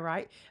never know,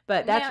 right?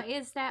 But that's. Now,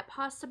 is that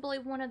possibly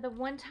one of the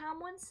one-time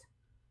ones?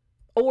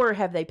 Or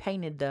have they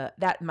painted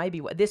that may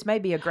be what, this may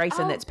be a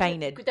Grayson that's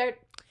painted.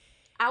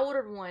 I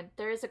ordered one.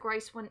 There is a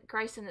Grayson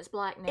that's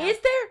black now. Is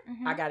there?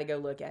 Mm-hmm. I got to go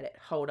look at it.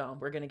 Hold on.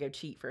 We're going to go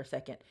cheat for a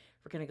second.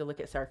 We're going to go look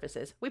at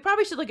surfaces. We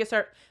probably should look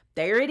at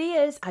There it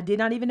is. I did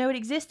not even know it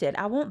existed.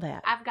 I want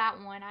that. I've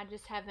got one. I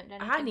just haven't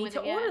done anything I need with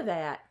to it order yet.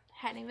 that.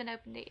 Hadn't even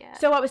opened it yet.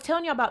 So I was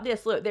telling you about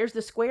this. Look, there's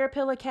the square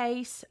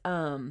pillowcase.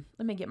 Let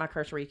me get my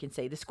cursor where you can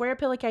see. The square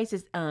pillowcase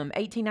is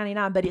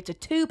 $18.99, but it's a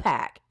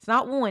 2-pack. It's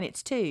not one,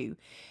 it's 2.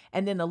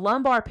 And then the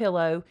lumbar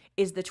pillow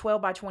is the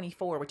 12 by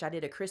 24, which I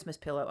did a Christmas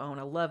pillow on.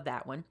 I love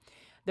that one.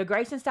 The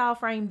Grayson style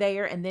frame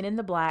there, and then in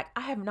the black.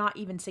 I have not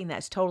even seen that.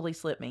 It's totally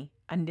slipped me.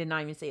 I did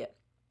not even see it.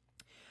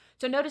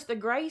 So notice the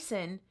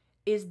Grayson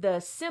is the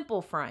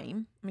simple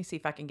frame. Let me see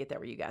if I can get that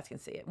where you guys can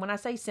see it. When I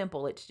say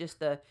simple, it's just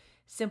the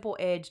simple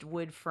edged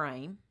wood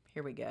frame.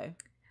 Here we go.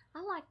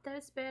 I like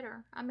those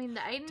better. I mean,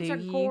 the Aidens Do are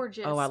you?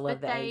 gorgeous. Oh, I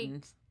love but the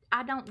Aidens.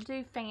 I don't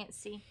do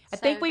fancy. I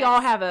think we all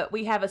have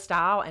a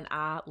style, and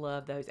I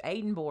love those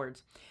Aiden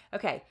boards.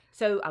 Okay,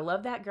 so I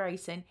love that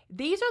Grayson.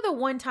 These are the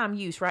one-time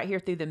use right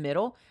here through the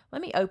middle.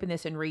 Let me open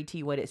this and read to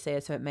you what it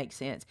says so it makes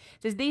sense.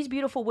 It says, this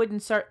beautiful wooden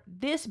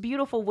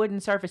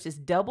surface is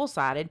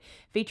double-sided,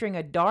 featuring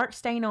a dark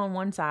stain on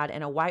one side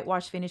and a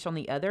whitewash finish on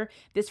the other.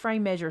 This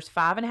frame measures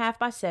 5.5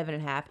 by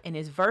 7.5 and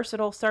is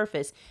versatile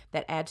surface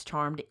that adds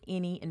charm to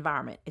any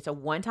environment. It's a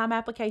one-time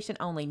application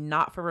only,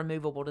 not for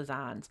removable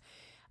designs.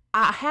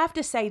 I have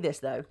to say this,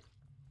 though.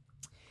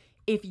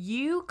 If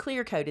you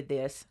clear coated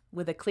this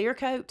with a clear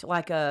coat,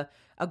 like a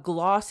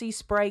glossy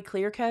spray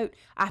clear coat,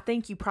 I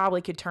think you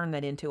probably could turn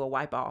that into a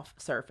wipe off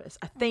surface.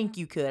 I think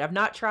you could. I've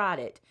not tried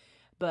it,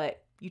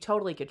 but you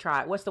totally could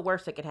try it. What's the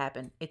worst that could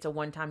happen? It's a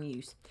one-time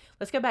use.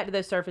 Let's go back to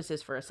those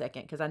surfaces for a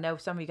second, because I know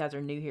some of you guys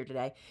are new here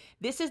today.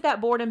 This is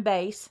that board and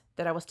base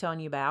that I was telling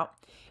you about.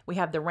 We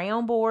have the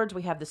round boards.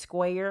 We have the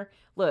square.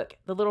 Look,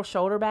 the little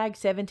shoulder bag,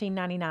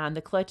 $17.99.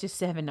 The clutch is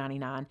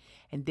 $7.99.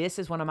 And this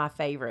is one of my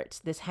favorites,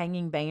 this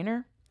hanging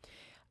banner.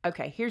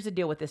 Okay, here's the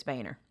deal with this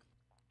banner.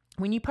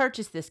 When you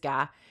purchase this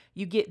guy,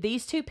 you get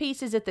these two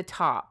pieces at the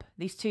top.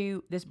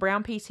 This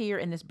brown piece here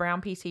and this brown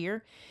piece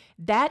here.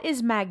 That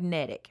is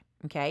magnetic.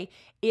 Okay,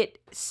 it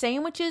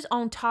sandwiches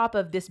on top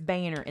of this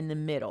banner in the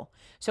middle.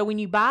 So when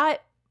you buy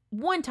it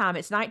one time,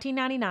 it's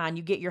 $19.99.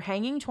 You get your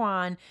hanging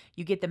twine,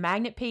 you get the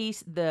magnet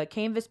piece, the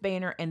canvas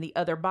banner, and the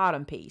other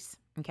bottom piece.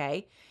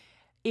 Okay,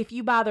 if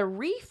you buy the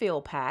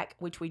refill pack,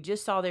 which we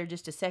just saw there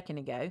just a second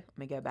ago, let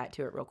me go back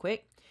to it real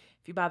quick.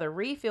 If you buy the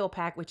refill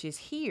pack, which is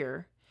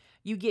here,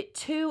 you get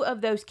 2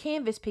 of those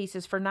canvas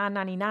pieces for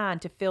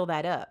 $9.99 to fill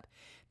that up.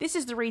 This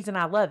is the reason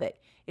I love it.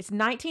 It's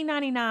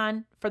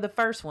 $19.99 for the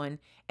first one,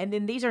 and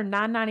then these are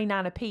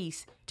 $9.99 a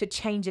piece to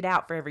change it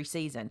out for every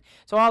season.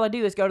 So all I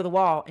do is go to the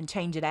wall and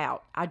change it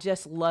out. I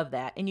just love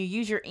that. And you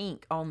use your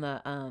ink on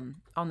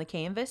the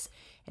canvas,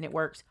 and it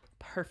works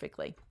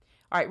perfectly.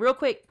 All right, real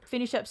quick,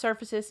 finish up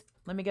surfaces.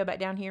 Let me go back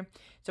down here.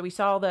 So we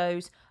saw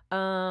those.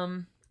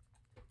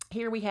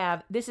 Here we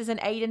have, this is an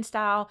Aiden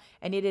style,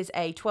 and it is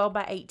a 12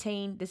 by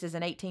 18. This is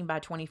an 18 by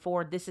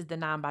 24. This is the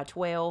 9 by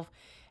 12,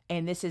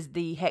 and this is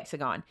the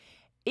hexagon.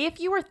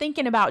 If you are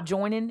thinking about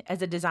joining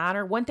as a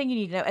designer, one thing you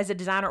need to know as a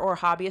designer or a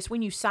hobbyist,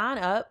 when you sign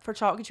up for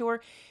Chalk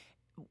Couture,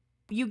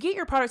 you get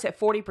your products at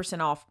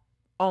 40% off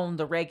on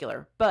the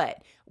regular.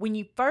 But when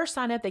you first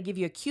sign up, they give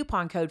you a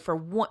coupon code for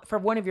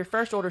one of your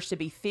first orders to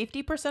be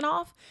 50%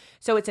 off.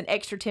 So it's an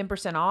extra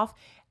 10% off.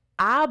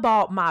 I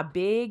bought my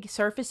big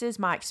surfaces,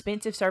 my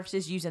expensive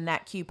surfaces, using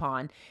that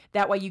coupon.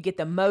 That way you get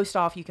the most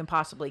off you can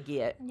possibly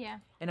get. Yeah.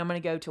 And I'm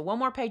going to go to one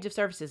more page of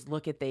surfaces.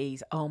 Look at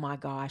these. Oh my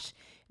gosh.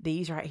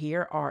 These right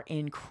here are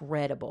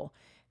incredible.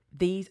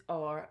 These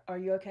are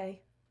you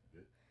okay?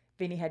 Yeah.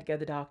 Vinny had to go to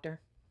the doctor.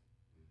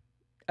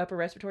 Upper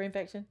respiratory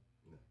infection?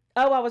 No.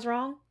 Oh, I was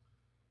wrong?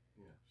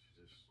 Yeah,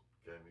 she just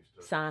gave me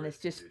stuff. Sinus,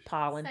 just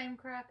pollen. Same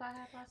crap I had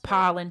last week.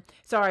 Pollen.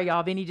 Sorry,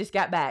 y'all. Vinny just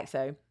got back,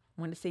 so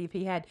wanted to see if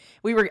he had.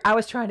 I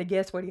was trying to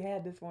guess what he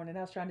had this morning.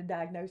 I was trying to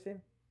diagnose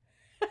him.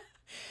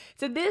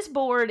 So this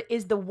board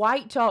is the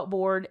white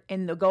chalkboard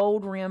and the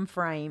gold rim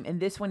frame,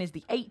 and this one is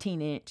the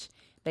 18-inch.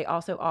 They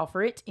also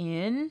offer it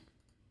in,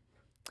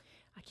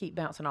 I keep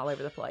bouncing all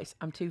over the place.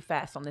 I'm too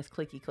fast on this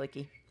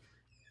clicky.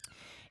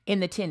 In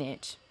the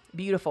 10-inch.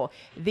 Beautiful.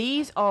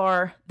 These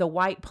are the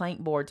white plank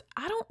boards.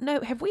 I don't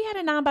know. Have we had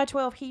a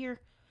 9x12 here?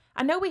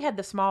 I know we had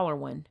the smaller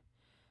one,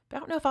 but I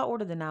don't know if I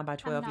ordered the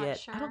 9x12 not yet.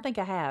 sure. I don't think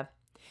I have.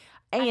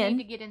 I need And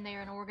to get in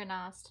there and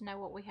organize to know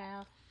what we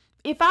have.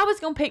 if I was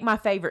going to pick my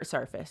favorite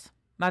surface,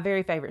 my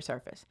very favorite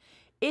surface,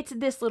 it's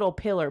this little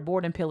pillar,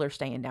 board and pillar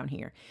stand down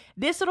here.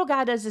 This little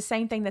guy does the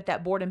same thing that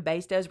that board and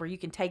base does, where you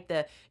can take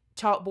the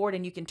chalkboard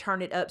and you can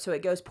turn it up so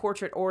it goes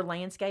portrait or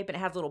landscape, and it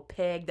has a little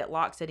peg that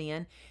locks it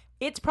in.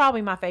 It's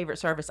probably my favorite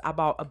surface. I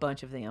bought a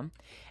bunch of them.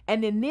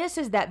 And then this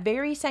is that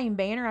very same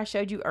banner I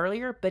showed you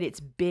earlier, but it's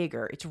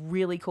bigger. It's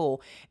really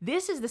cool.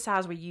 This is the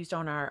size we used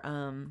on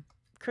our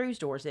cruise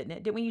doors, isn't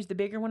it? Didn't we use the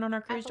bigger one on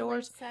our cruise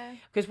doors? So.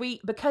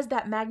 Because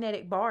that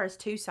magnetic bar is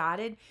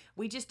two-sided,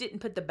 we just didn't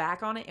put the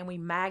back on it, and we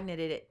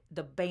magneted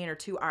the banner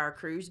to our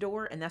cruise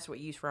door, and that's what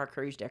we use for our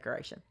cruise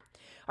decoration.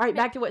 All right,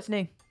 back to what's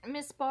new.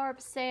 Miss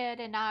Barb said,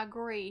 and I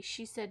agree,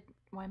 she said,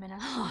 wait a minute,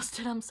 I lost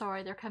it. I'm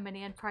sorry. They're coming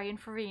in praying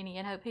for Vinny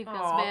and hope he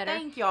feels better.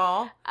 Thank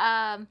y'all.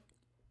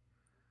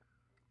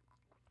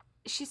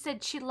 She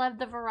said she loved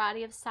the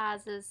variety of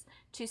sizes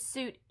to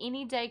suit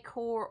any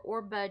decor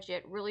or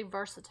budget. Really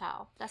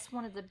versatile. That's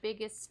one of the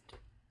biggest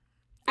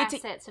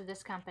assets of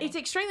this company. It's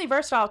extremely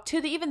versatile to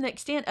even the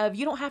extent of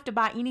you don't have to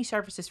buy any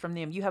surfaces from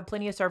them. You have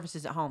plenty of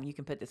surfaces at home you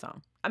can put this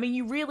on. I mean,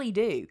 you really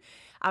do.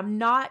 I'm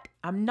not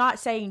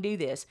saying do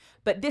this,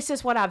 but this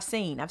is what I've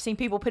seen. I've seen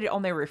people put it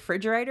on their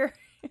refrigerator.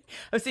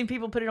 I've seen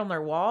people put it on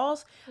their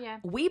walls. Yeah.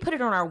 We put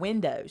it on our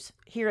windows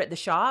here at the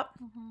shop.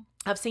 Mm-hmm.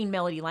 I've seen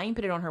Melody Lane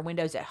put it on her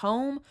windows at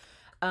home.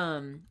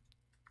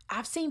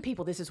 I've seen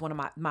people, this is one of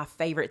my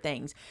favorite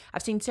things.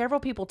 I've seen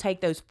several people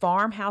take those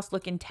farmhouse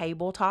looking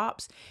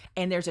tabletops,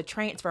 and there's a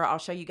transfer I'll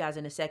show you guys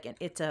in a second.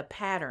 It's a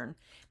pattern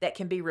that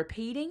can be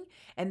repeating,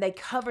 and they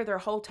cover their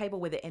whole table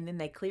with it, and then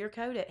they clear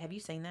coat it. Have you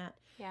seen that?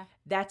 Yeah.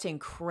 That's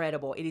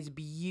incredible. It is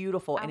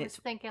beautiful. I was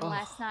thinking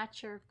last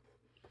night your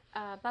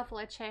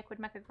buffalo check would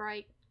make a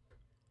great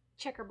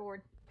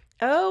checkerboard.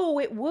 Oh,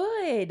 it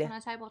would. On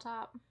a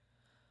tabletop.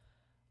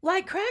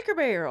 Like Cracker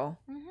Barrel.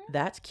 Mm-hmm.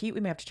 That's cute.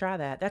 We may have to try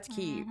that. That's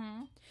cute.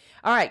 Mm-hmm.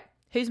 All right.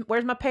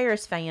 Where's my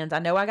Paris fans? I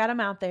know I got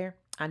them out there.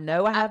 I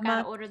know I have I've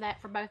got to order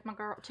that for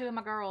two of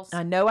my girls.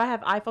 I know I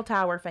have Eiffel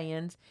Tower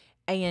fans,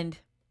 and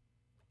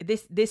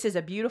this is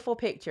a beautiful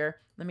picture.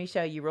 Let me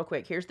show you real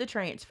quick. Here's the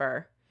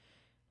transfer.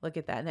 Look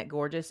at that. Isn't that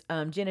gorgeous?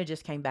 Jenna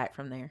just came back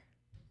from there.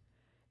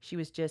 She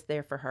was just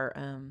there for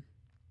her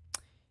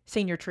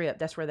senior trip.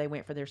 That's where they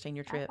went for their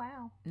senior trip. Oh,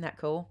 wow. Isn't that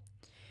cool?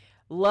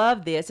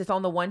 Love this. It's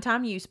on the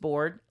one-time use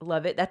board.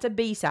 Love it. That's a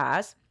B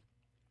size.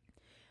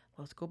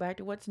 Let's go back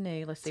to what's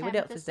new. Let's see what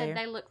else is there.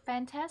 They look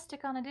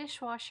fantastic on a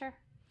dishwasher.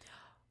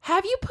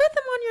 Have you put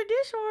them on your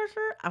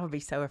dishwasher? I would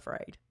be so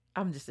afraid.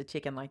 I'm just a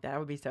chicken like that. I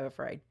would be so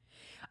afraid.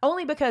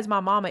 Only because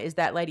my mama is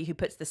that lady who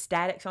puts the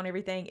statics on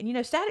everything. And, you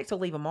know, statics will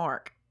leave a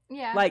mark.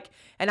 Yeah.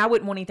 And I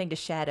wouldn't want anything to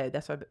shadow.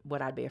 That's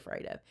what I'd be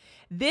afraid of.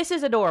 This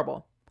is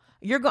adorable.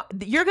 You're going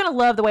to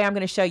love the way I'm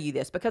going to show you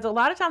this, because a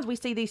lot of times we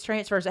see these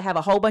transfers that have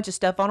a whole bunch of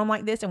stuff on them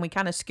like this, and we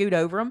kind of scoot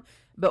over them.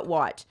 But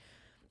watch.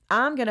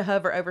 I'm going to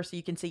hover over so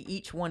you can see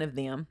each one of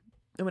them.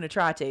 I'm going to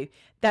try to.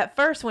 That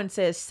first one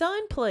says,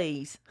 "Son,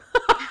 please."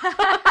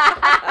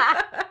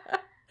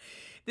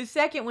 The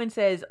second one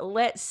says,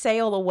 "Let's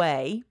sail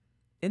away."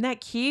 Isn't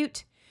that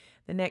cute?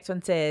 The next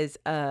one says,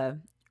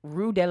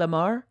 Rue de la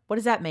Mer. What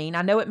does that mean?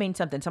 I know it means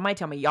something. Somebody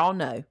tell me. Y'all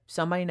know.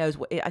 Somebody knows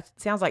what it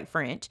sounds like.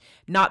 French.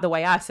 Not the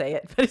way I say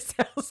it, but it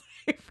sounds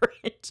like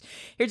French.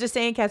 Here's a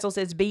sandcastle.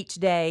 Says beach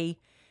day.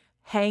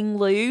 Hang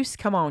loose.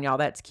 Come on, y'all.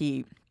 That's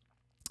cute.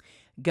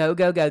 Go,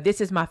 go, go.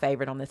 This is my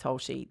favorite on this whole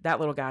sheet.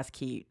 That little guy's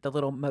cute. The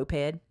little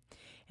moped.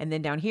 And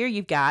then down here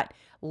you've got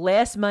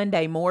less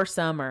Monday, more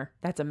summer.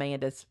 That's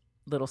Amanda's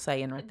little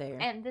saying right there.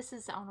 And this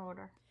is on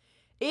order.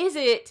 Is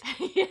it?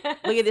 Yes.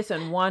 Look at this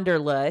one.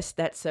 Wanderlust.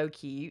 That's so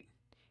cute.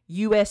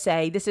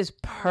 USA. This is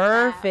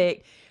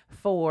perfect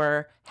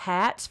for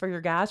hats for your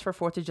guys for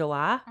 4th of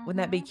July.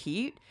 Wouldn't that be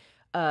cute?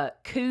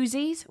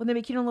 Koozies. Wouldn't that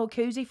be cute? A little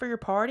koozie for your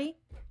party?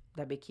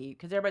 That'd be cute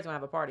because everybody's going to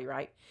have a party,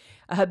 right?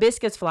 A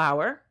hibiscus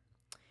flower.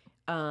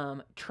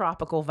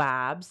 Tropical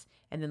vibes.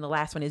 And then the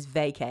last one is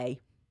vacay.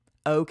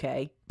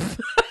 Okay.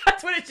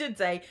 That's what it should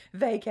say.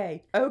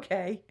 Vacay.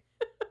 Okay.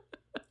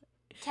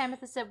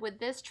 Tamitha said with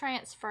this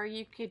transfer,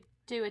 you could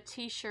do a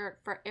t-shirt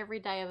for every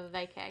day of a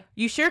vacay.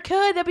 You sure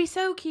could. That'd be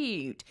so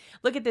cute.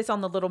 Look at this on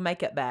the little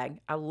makeup bag.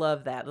 I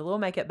love that. The little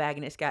makeup bag,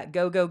 and it's got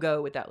go, go,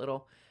 go with that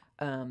little,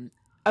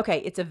 okay,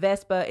 it's a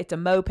Vespa. It's a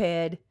moped.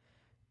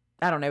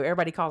 I don't know.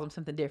 Everybody calls them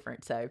something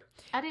different, so.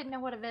 I didn't know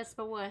what a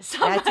Vespa was.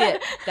 That's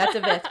it. That's a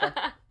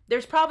Vespa.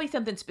 There's probably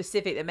something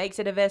specific that makes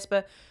it a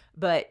Vespa,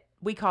 but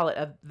we call it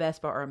a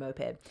Vespa or a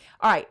moped.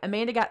 All right,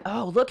 Amanda got,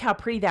 oh, look how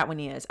pretty that one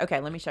is.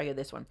 Okay, let me show you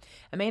this one.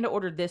 Amanda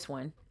ordered this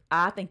one.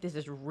 I think this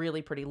is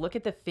really pretty. Look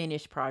at the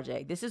finish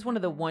project. This is one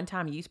of the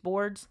one-time use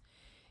boards.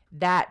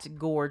 That's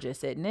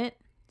gorgeous, isn't it?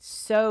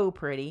 So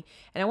pretty.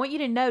 And I want you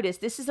to notice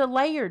this is a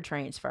layered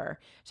transfer.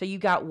 So you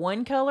got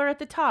one color at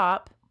the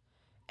top,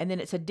 and then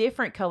it's a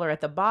different color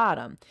at the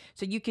bottom.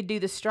 So you could do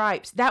the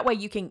stripes. That way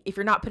you can, if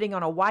you're not putting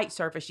on a white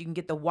surface, you can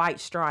get the white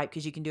stripe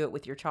because you can do it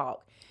with your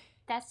chalk.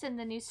 That's in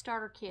the new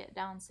starter kit,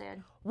 Dawn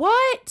said.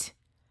 What?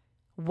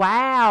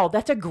 Wow,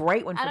 that's a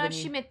great one for I don't the know if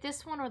new. she meant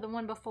this one or the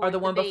one before. Or the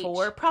one beach.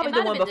 before? Probably It the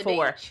might one have been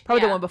before. beach. Probably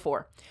the Yeah. one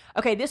before.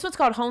 Okay, this one's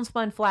called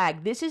Homespun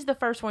Flag. This is the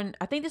first one.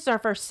 I think this is our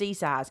first C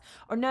size.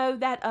 Or no,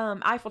 that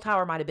Eiffel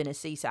Tower might have been a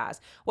C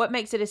size. What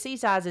makes it a C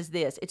size is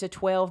this. It's a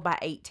 12 by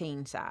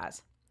 18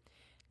 size.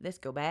 Let's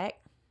go back.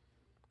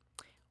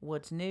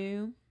 What's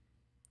new?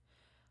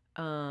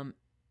 Yeah,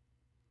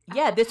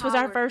 Eiffel this was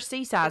our Tower first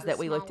C size is a that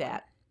we small looked one.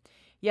 at.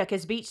 Yeah,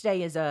 because Beach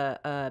Day is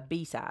a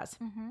B size.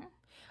 Mm-hmm.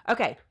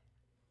 Okay.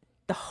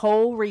 The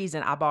whole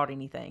reason I bought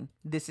anything,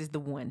 this is the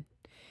one.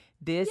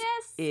 This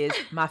Yes. is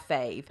my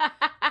fave.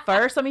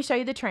 First, let me show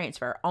you the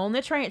transfer. On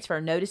the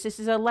transfer, notice this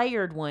is a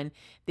layered one.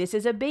 This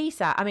is a B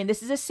size. I mean,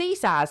 this is a C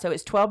size, so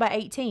it's 12 by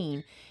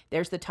 18.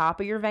 There's the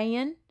top of your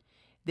van.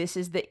 This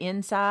is the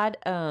inside.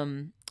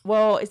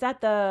 Well, is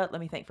that the,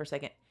 let me think for a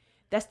second.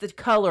 That's the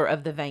color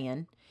of the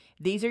van.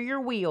 These are your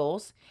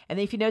wheels. And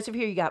then if you notice over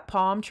here, you got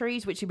palm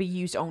trees, which should be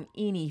used on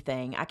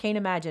anything. I can't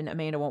imagine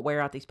Amanda won't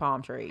wear out these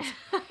palm trees.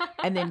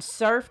 And then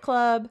Surf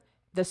Club,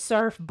 the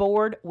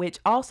surfboard, which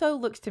also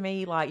looks to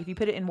me like if you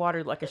put it in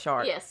water like a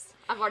shark. Yes,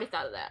 I've already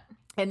thought of that.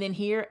 And then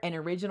here, an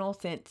original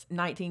since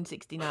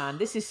 1969.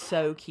 This is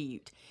so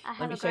cute. I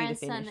have me a show you the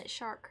grandson finish. that's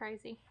shark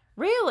crazy.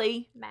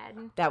 Really?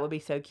 Madden. That would be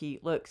so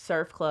cute. Look,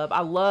 Surf Club. I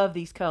love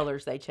these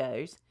colors they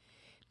chose.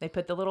 They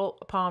put the little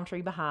palm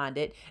tree behind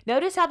it.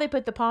 Notice how they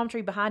put the palm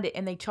tree behind it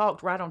and they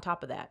chalked right on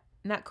top of that.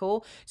 Isn't that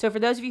cool? So for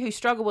those of you who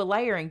struggle with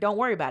layering, don't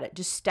worry about it.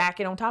 Just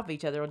stack it on top of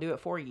each other. It'll do it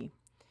for you.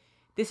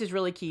 This is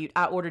really cute.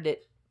 I ordered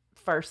it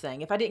first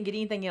thing. If I didn't get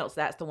anything else,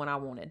 that's the one I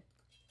wanted.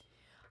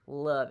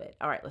 Love it.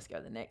 All right, let's go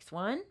to the next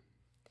one.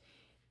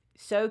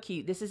 So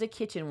cute. This is a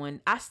kitchen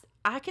one.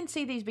 I can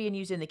see these being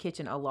used in the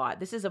kitchen a lot.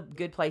 This is a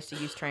good place to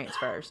use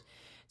transfers.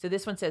 So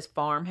this one says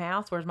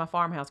farmhouse. Where's my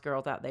farmhouse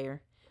girls out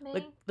there?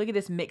 Me? Look at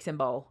this mixing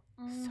bowl.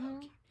 Mhm. So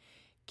cute.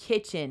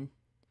 Kitchen.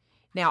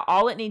 Now,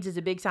 all it needs is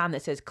a big sign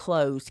that says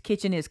closed.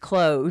 Kitchen is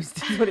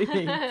closed. Is what it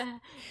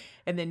means.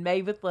 And then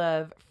made with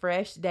love,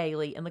 fresh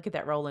daily. And look at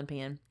that rolling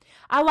pin.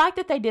 I like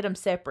that they did them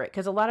separate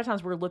because a lot of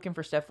times we're looking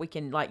for stuff we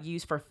can like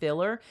use for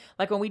filler.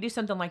 Like when we do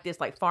something like this,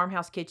 like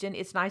farmhouse kitchen,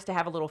 it's nice to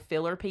have a little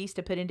filler piece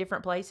to put in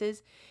different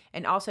places.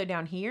 And also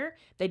down here,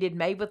 they did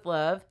made with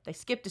love. They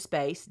skipped a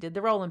space, did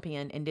the rolling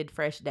pin, and did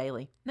fresh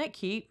daily. Isn't that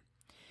cute?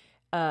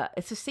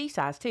 It's a C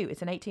size too.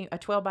 It's a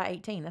 12 by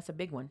 18. That's a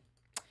big one.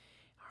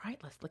 All right,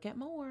 let's look at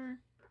more.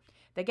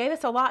 They gave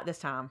us a lot this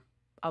time.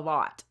 A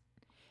lot.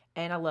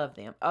 And I love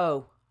them.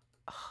 Oh,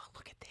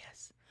 look at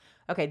this.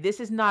 Okay, this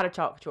is not a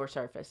chalk couture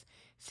surface.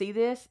 See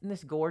this? Isn't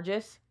this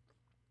gorgeous?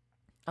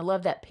 I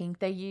love that pink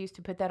they used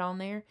to put that on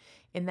there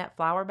in that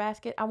flower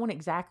basket. I want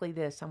exactly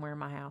this somewhere in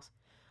my house.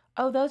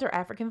 Oh, those are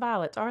African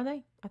violets, are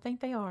they? I think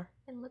they are.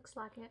 It looks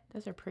like it.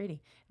 Those are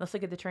pretty. Let's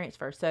look at the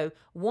transfer. So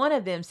one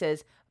of them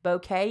says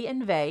bouquet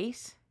and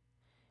vase,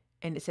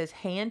 and it says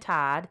hand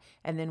tied,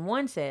 and then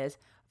one says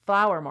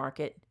flower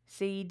market,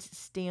 seeds,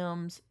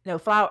 stems, no,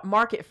 flower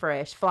market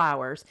fresh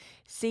flowers,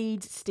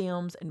 seeds,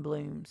 stems, and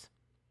blooms.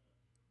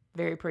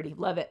 Very pretty.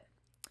 Love it.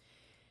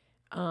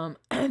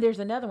 There's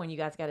another one you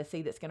guys got to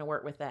see that's going to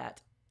work with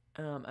that.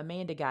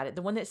 Amanda got it.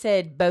 The one that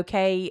said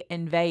bouquet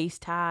and vase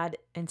tied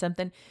and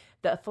something.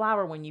 The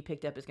flower one you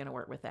picked up is going to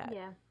work with that.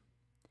 Yeah.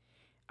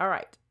 All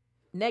right.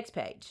 Next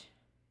page.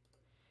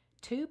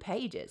 2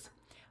 pages.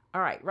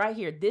 All right. Right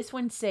here. This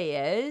one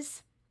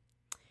says,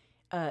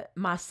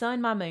 my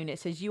sun, my moon. It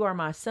says, you are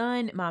my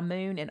sun, my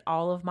moon, and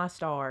all of my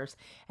stars.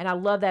 And I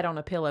love that on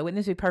a pillow. Wouldn't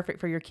this be perfect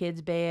for your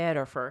kid's bed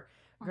or for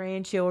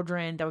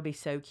grandchildren? That would be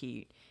so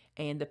cute.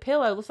 And the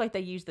pillow looks like they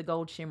used the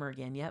gold shimmer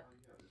again. Yep.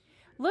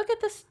 Look at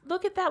this.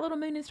 Look at that little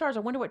moon and stars. I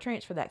wonder what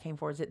transfer that came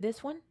for. Is it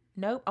this one?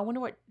 Nope. I wonder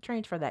what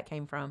transfer that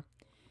came from.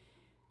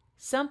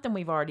 Something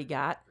we've already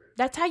got.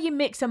 That's how you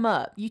mix them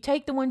up. You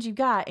take the ones you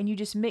got and you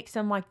just mix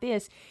them like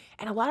this.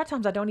 And a lot of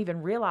times I don't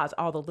even realize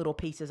all the little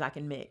pieces I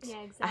can mix.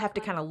 Yeah, exactly. I have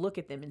to kind of look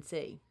at them and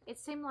see. It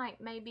seemed like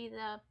maybe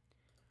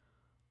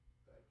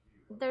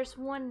there's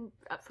one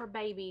for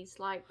babies,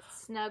 like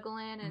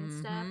snuggling and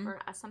stuff, or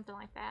something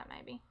like that,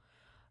 maybe.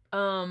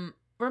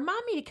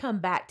 Remind me to come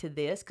back to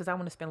this because I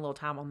want to spend a little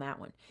time on that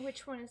one.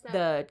 Which one is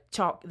that?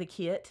 The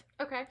kit.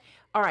 Okay.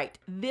 All right.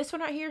 This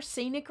one right here,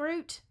 scenic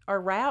route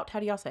or route. How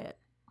do y'all say it?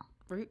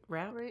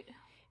 Route?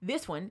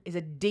 This one is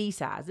a D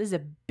size. This is a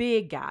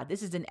big guy.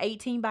 This is an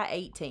 18 by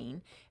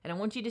 18. And I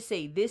want you to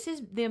see, this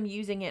is them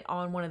using it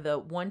on one of the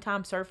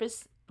one-time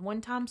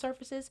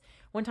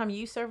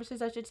use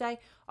surfaces, I should say.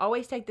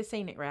 Always take the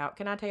scenic route.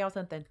 Can I tell y'all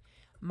something?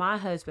 My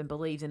husband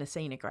believes in a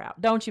scenic route.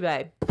 Don't you,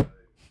 babe?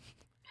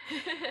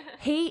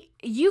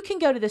 You can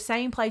go to the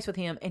same place with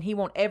him and he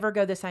won't ever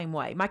go the same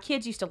way. My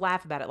kids used to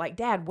laugh about it. Like,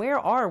 Dad, where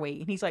are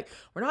we? And he's like,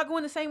 we're not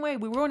going the same way.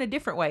 We were going a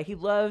different way. He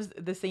loves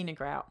the scenic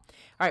route.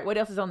 All right. What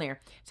else is on there?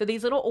 So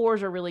these little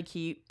oars are really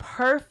cute.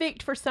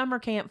 Perfect for summer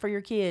camp for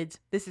your kids.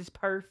 This is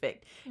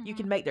perfect. You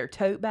can make their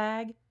tote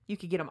bag. You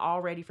could get them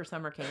all ready for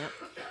summer camp.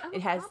 Oh,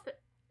 It has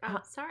Oh,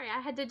 sorry.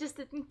 I had to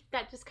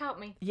that just caught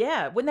me.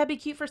 Yeah. Wouldn't that be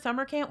cute for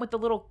summer camp with the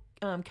little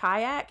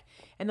kayak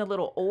and the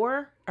little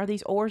oar? Are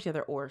these oars? Yeah,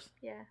 they're oars.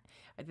 Yeah.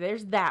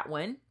 There's that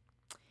one.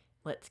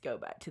 Let's go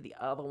back to the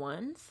other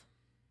ones.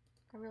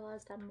 I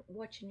realized I'm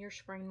watching your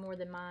screen more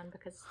than mine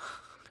because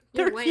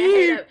They're you're way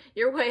cute.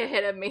 you're way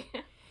ahead of me.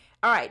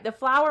 All right, the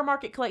flower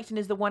market collection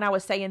is the one I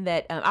was saying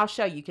that I'll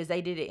show you because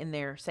they did it in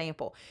their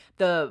sample.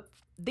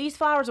 These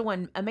flowers are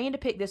one. Amanda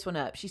picked this one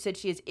up. She said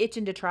she is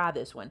itching to try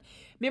this one.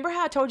 Remember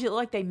how I told you it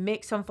looked like they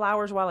mixed some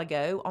flowers a while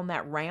ago on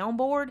that round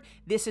board?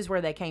 This is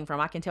where they came from.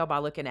 I can tell by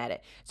looking at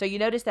it. So you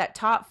notice that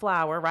top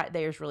flower right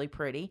there is really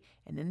pretty.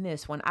 And then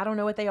this one, I don't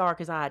know what they are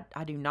because I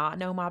do not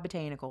know my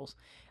botanicals.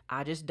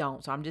 I just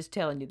don't. So I'm just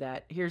telling you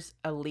that. Here's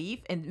a leaf.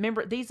 And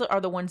remember, these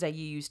are the ones I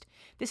used.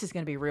 This is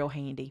going to be real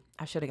handy.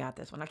 I should have got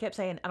this one. I kept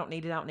saying, I don't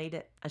need it. I don't need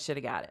it. I should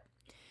have got it.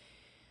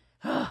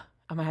 I'm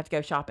going to have to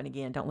go shopping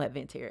again. Don't let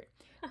Vince hear it.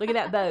 Look at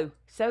that bow.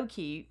 So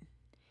cute.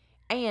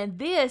 And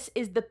this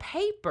is the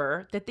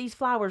paper that these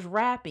flowers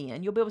wrap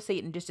in. You'll be able to see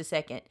it in just a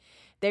second.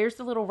 There's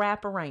the little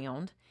wrap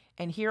around.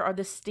 And here are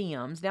the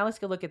stems. Now let's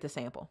go look at the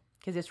sample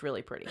because it's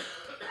really pretty.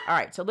 All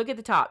right, so look at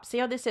the top. See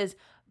how this says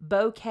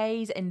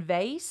bouquets and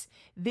vase?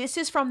 This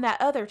is from that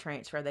other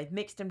transfer. They've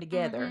mixed them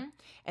together. Mm-hmm.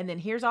 And then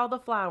here's all the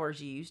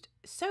flowers used.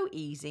 So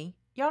easy.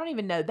 Y'all don't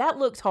even know. That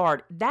looks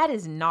hard. That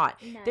is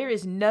not. No. There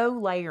is no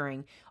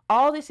layering.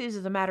 All this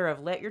is a matter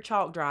of let your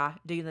chalk dry,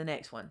 do the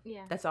next one.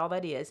 Yeah. That's all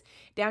that is.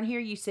 Down here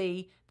you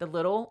see the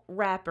little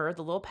wrapper,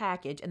 the little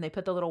package, and they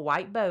put the little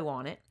white bow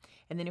on it.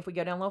 And then if we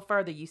go down a little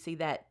further, you see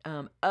that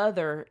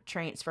other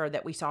transfer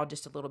that we saw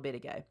just a little bit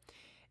ago.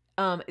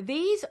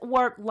 These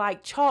work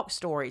like chalk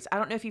stories. I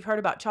don't know if you've heard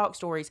about chalk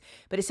stories,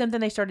 but it's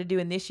something they started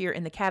doing this year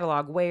in the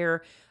catalog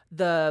where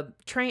the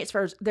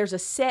transfers, there's a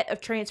set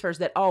of transfers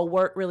that all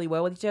work really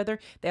well with each other.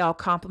 They all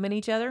complement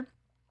each other.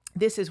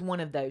 This is one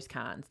of those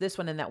kinds. This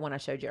one and that one I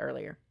showed you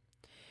earlier.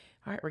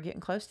 All right, we're getting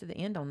close to the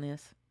end on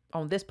this.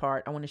 On this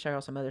part, I want to show you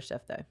some other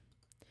stuff though.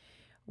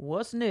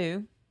 What's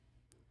new?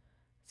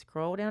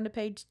 Scroll down to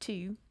page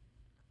 2.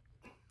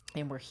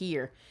 And we're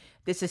here.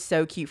 This is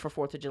so cute for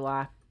 4th of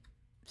July.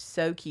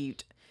 So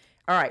cute.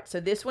 All right, so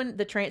this one,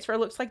 the transfer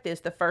looks like this.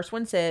 The first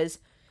one says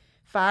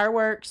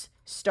fireworks,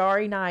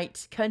 starry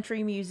nights,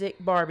 country music,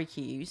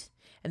 barbecues.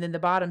 And then the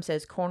bottom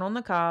says corn on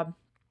the cob,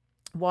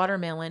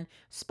 watermelon,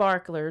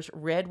 sparklers,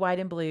 red, white,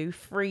 and blue,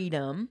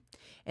 freedom.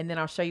 And then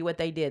I'll show you what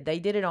they did. They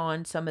did it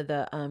on some of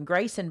the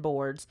Grayson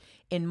boards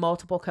in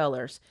multiple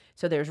colors.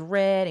 So there's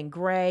red and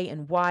gray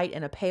and white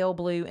and a pale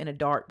blue and a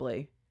dark blue.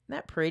 Isn't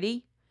that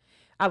pretty?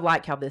 I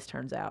like how this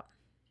turns out.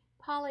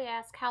 Polly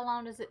asked, how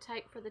long does it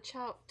take for the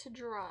chalk to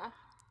dry?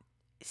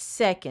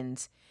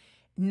 Seconds.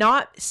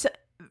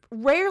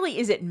 Rarely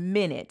is it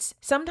minutes.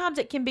 Sometimes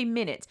it can be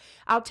minutes.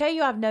 I'll tell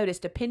you, I've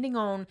noticed, depending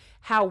on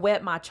how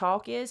wet my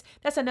chalk is,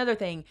 that's another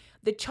thing.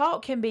 The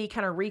chalk can be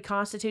kind of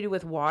reconstituted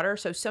with water.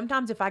 So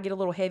sometimes if I get a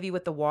little heavy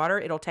with the water,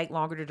 it'll take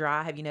longer to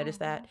dry. Have you noticed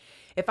that?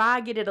 If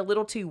I get it a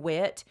little too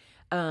wet,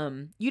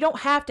 you don't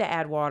have to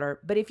add water.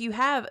 But if you're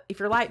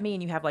like me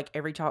and you have like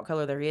every chalk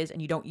color there is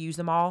and you don't use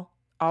them all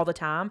the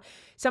time,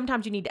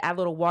 sometimes you need to add a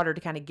little water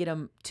to kind of get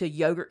them to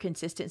yogurt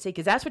consistency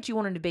because that's what you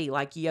want them to be,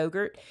 like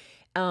yogurt.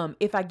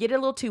 If I get it a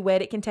little too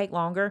wet, it can take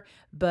longer,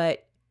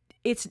 but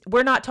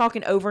we're not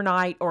talking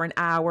overnight or an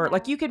hour. No.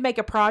 Like you could make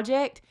a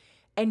project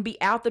and be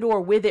out the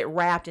door with it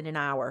wrapped in an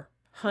hour.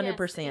 100%.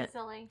 Yes,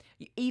 easily.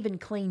 Even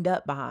cleaned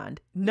up behind.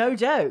 No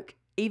joke.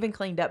 Even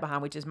cleaned up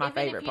behind, which is my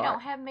favorite Even if you part.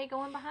 don't have me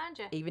going behind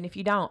you. Even if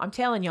you don't. I'm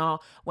telling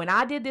y'all, when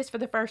I did this for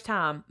the first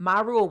time,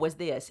 my rule was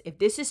this. If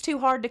this is too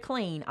hard to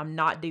clean, I'm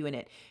not doing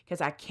it.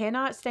 Because I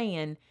cannot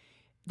stand...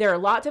 There are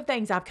lots of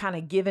things I've kind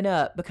of given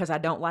up because I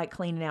don't like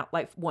cleaning out,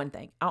 like one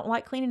thing. I don't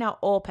like cleaning out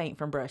oil paint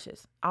from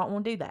brushes. I don't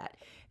want to do that.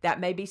 That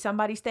may be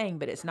somebody's thing,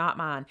 but it's not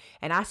mine.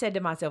 And I said to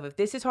myself, if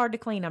this is hard to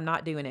clean, I'm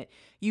not doing it.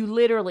 You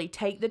literally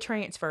take the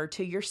transfer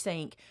to your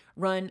sink,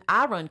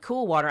 I run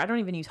cool water. I don't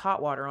even use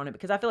hot water on it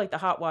because I feel like the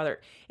hot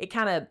water, I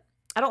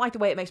don't like the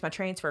way it makes my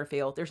transfer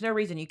feel. There's no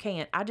reason you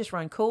can't. I just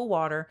run cool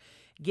water,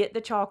 get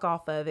the chalk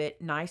off of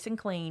it, nice and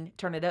clean,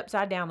 turn it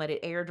upside down, let it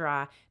air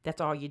dry.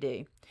 That's all you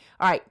do.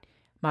 All right.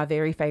 My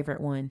very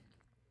favorite one.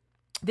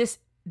 This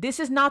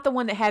is not the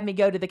one that had me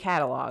go to the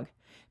catalog,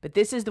 but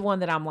this is the one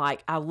that I'm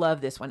like, I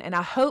love this one. And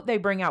I hope they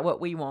bring out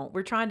what we want.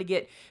 We're trying to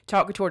get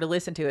Chalk Couture to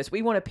listen to us.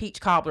 We want a peach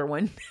cobbler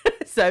one.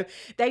 So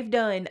they've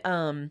done,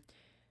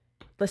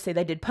 let's see,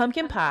 they did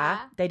pumpkin pie.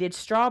 They did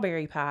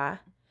strawberry pie.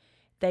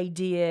 They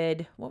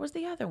did, what was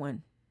the other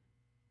one?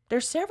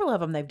 There's several of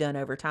them they've done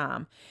over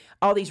time.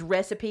 All these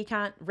recipe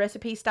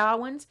style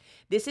ones.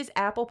 This is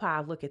apple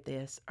pie. Look at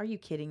this. Are you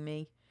kidding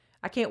me?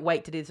 I can't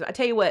wait to do this. I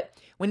tell you what,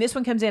 when this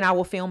one comes in, I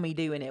will film me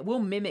doing it. We'll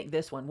mimic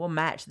this one. We'll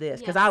match this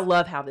because I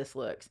love how this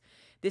looks.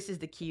 This is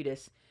the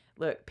cutest.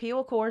 Look,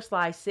 peel, core,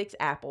 slice 6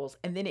 apples,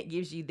 and then it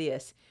gives you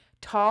this.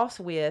 Toss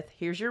with,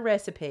 here's your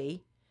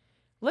recipe.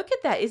 Look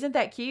at that. Isn't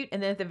that cute?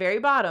 And then at the very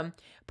bottom,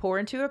 pour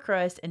into a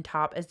crust and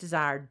top as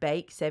desired.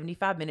 Bake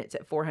 75 minutes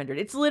at 400.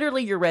 It's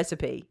literally your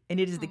recipe, and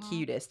it is the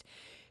cutest.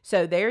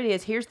 So there it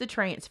is. Here's the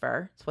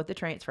transfer. It's what the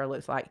transfer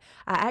looks like.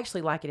 I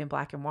actually like it in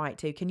black and white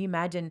too. Can you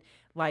imagine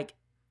like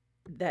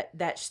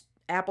that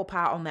apple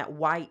pie on that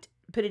white,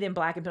 put it in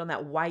black and put it on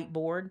that white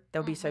board? That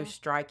would be so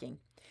striking.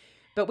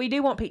 But we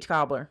do want peach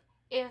cobbler.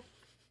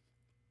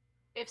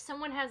 If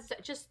someone has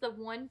just the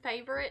one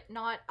favorite,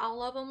 not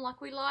all of them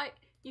like we like,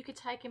 you could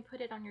take and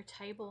put it on your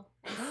table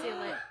and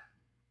seal it.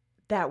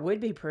 That would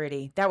be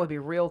pretty. That would be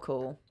real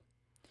cool.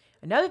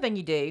 Another thing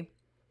you do.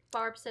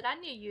 Barb said, I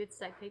knew you'd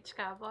say peach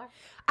cobbler.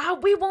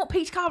 We want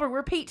peach cobbler.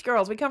 We're peach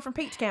girls. We come from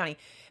Peach County.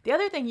 The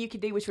other thing you could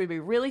do, which would be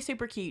really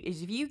super cute,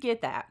 is if you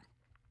get that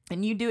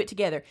and you do it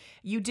together,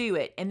 you do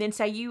it. And then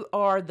say you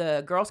are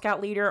the Girl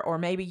Scout leader, or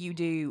maybe you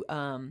do,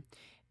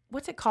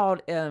 what's it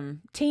called?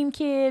 Team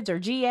Kids or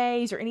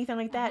GAs or anything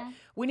like that.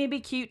 Wouldn't it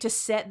be cute to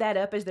set that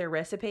up as their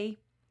recipe?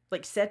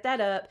 Like set that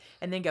up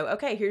and then go,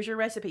 okay, here's your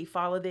recipe,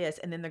 follow this.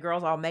 And then the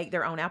girls all make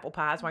their own apple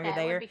pies while you're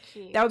there. That would be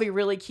cute. That would be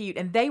really cute.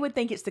 And they would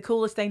think it's the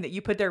coolest thing that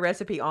you put their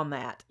recipe on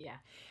that. Yeah.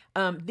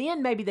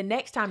 Then maybe the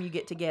next time you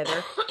get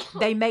together,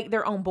 they make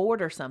their own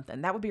board or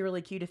something. That would be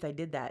really cute if they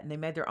did that and they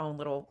made their own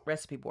little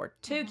recipe board.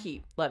 Too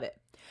cute. Love it.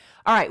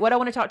 All right. What I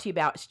want to talk to you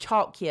about is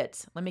chalk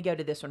kits. Let me go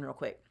to this one real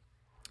quick.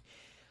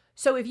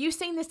 So if you've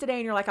seen this today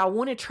and you're like, I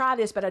want to try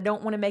this, but I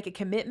don't want to make a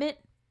commitment,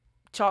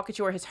 Chalk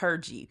Couture has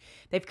heard you.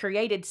 They've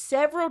created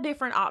several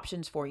different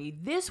options for you.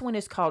 This one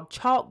is called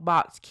Chalk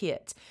Box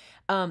Kits.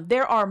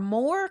 There are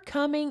more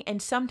coming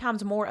and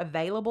sometimes more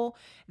available.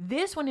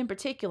 This one in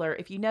particular,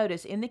 if you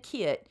notice in the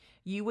kit,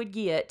 you would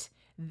get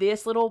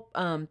this little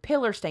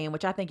pillar stand,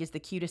 which I think is the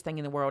cutest thing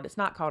in the world. It's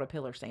not called a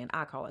pillar stand.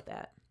 I call it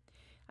that.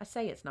 I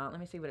say it's not.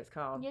 Let me see what it's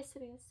called. Yes,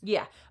 it is.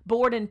 Yeah,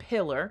 board and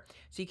pillar.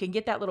 So you can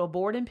get that little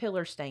board and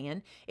pillar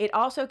stand. It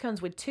also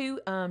comes with two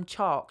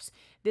chalks.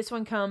 This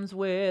one comes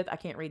with, I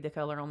can't read the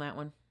color on that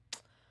one.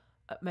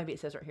 Maybe it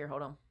says right here.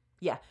 Hold on.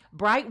 Yeah,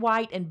 bright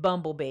white and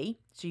bumblebee.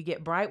 So you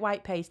get bright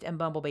white paste and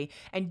bumblebee.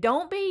 And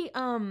don't be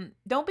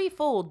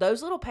fooled.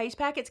 Those little paste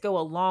packets go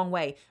a long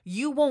way.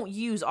 You won't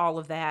use all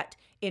of that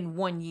in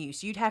one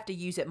use. You'd have to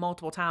use it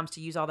multiple times to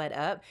use all that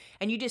up.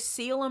 And you just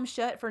seal them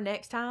shut for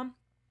next time.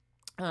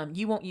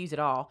 You won't use it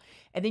all.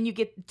 And then you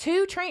get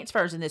two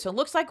transfers in this. So it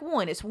looks like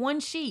one. It's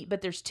one sheet,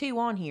 but there's two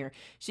on here.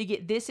 So you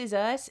get This Is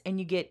Us and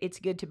you get It's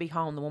Good to Be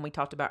Home, the one we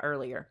talked about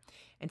earlier.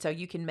 And so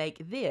you can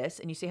make this,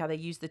 and you see how they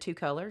use the two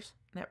colors?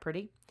 Isn't that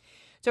pretty?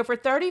 So for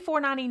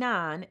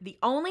 $34.99, the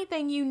only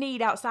thing you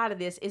need outside of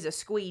this is a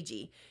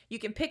squeegee. You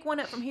can pick one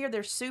up from here.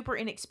 They're super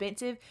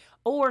inexpensive.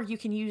 Or you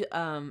can use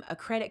a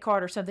credit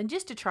card or something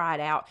just to try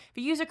it out.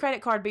 If you use a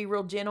credit card, be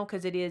real gentle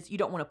because you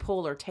don't want to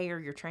pull or tear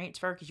your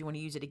transfer because you want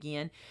to use it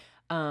again.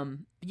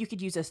 You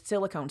could use a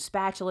silicone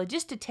spatula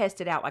just to test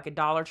it out, like a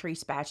Dollar Tree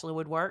spatula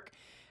would work.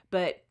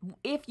 But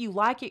if you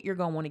like it, you're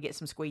going to want to get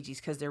some squeegees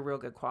because they're real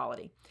good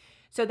quality.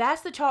 So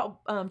that's the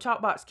chalk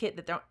box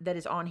kit that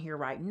is on here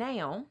right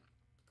now.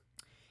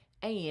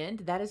 And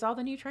that is all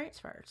the new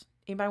transfers.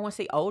 Anybody want to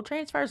see old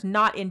transfers?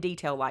 Not in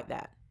detail like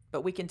that,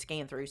 but we can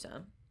scan through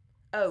some.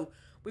 Oh,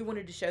 we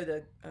wanted to show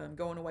the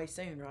going away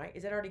soon, right?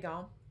 Is that already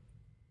gone?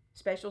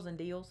 Specials and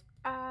deals?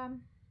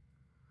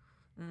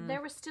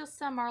 There was still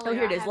some earlier. Oh,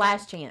 here it is.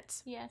 Last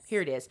chance. Yes.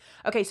 Here it is.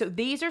 Okay, so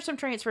these are some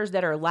transfers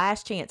that are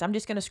last chance. I'm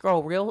just going to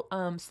scroll real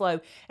slow.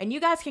 And you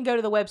guys can go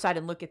to the website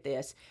and look at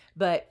this.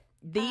 But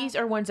these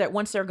are ones that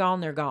once they're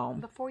gone, they're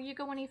gone. Before you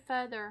go any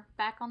further,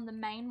 back on the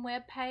main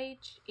web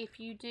page, if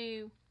you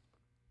do...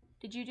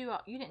 you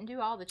didn't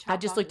do all the chalk I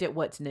just looked at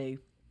what's new.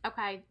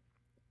 Okay.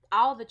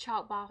 All the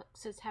chalk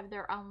boxes have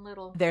their own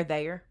little... They're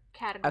there?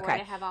 Category. Okay.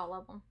 They have all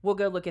of them. We'll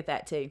go look at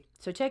that too.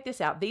 So check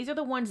this out. These are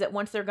the ones that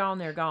once they're gone,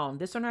 they're gone.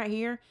 This one right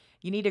here,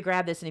 you need to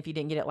grab this, and if you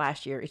didn't get it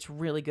last year, it's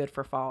really good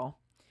for fall.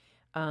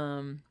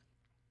 The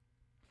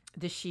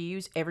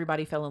shoes,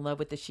 everybody fell in love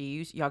with the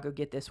shoes. Y'all go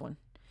get this one.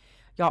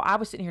 Y'all, I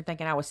was sitting here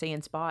thinking I was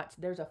seeing spots.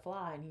 There's a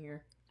fly in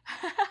here.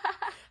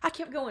 I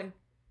kept going,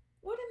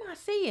 what am I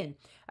seeing?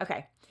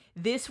 Okay.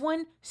 This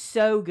one,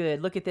 so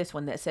good. Look at this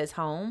one that says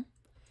home.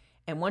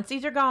 And once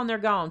these are gone, they're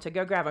gone. So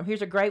go grab them.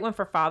 Here's a great one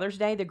for Father's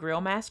Day, the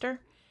Grill Master.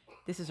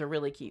 This is a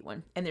really cute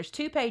one. And there's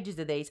 2 pages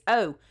of these.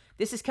 Oh,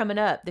 this is coming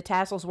up. The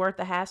tassel's worth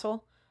the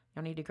hassle.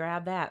 Y'all need to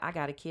grab that. I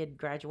got a kid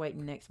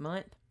graduating next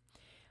month.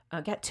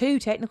 Got 2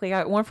 technically. I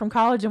got one from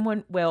college and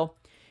one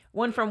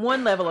from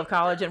one level of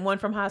college and one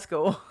from high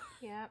school.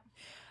 Yep.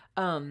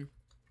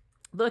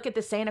 Look at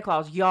the Santa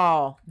Claus.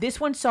 Y'all, this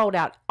one sold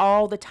out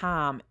all the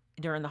time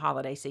during the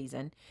holiday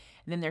season.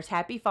 And then there's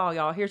Happy Fall,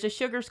 y'all. Here's a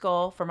Sugar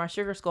Skull for my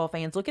Sugar Skull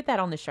fans. Look at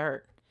that on the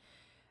shirt.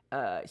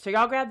 So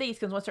y'all grab these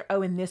because once they're...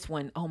 Oh, and this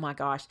one. Oh, my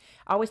gosh.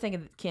 I always think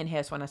of Ken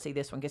Hess when I see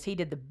this one because he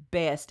did the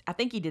best. I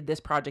think he did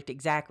this project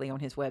exactly on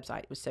his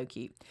website. It was so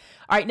cute.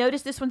 All right,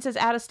 notice this one says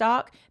out of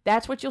stock.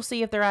 That's what you'll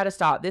see if they're out of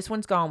stock. This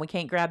one's gone. We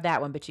can't grab that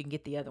one, but you can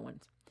get the other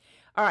ones.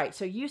 All right,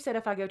 so you said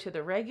if I go to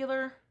the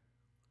regular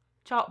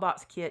chalk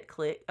box kit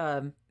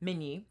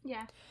menu...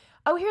 Yeah.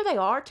 Oh, here they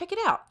are. Check it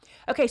out.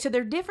 Okay, so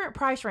they're different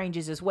price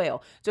ranges as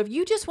well. So if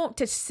you just want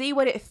to see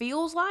what it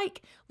feels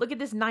like, look at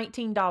this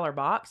 $19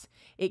 box.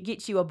 It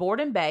gets you a board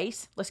and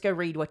base. Let's go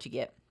read what you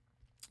get.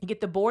 You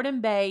get the board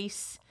and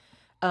base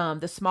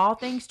the Small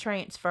Things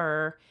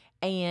Transfer,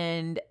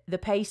 and the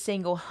Paste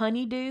Single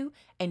Honeydew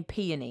and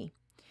Peony.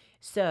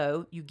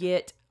 So you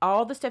get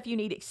all the stuff you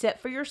need except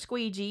for your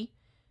squeegee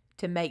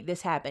to make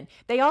this happen.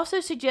 They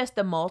also suggest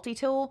the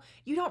multi-tool.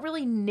 You don't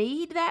really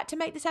need that to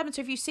make this happen.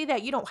 So if you see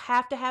that, you don't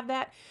have to have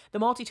that. The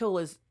multi-tool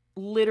is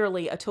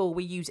literally a tool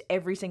we use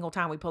every single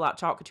time we pull out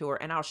Chalk Couture,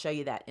 and I'll show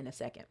you that in a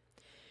second.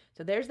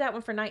 So there's that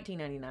one for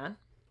 $19.99.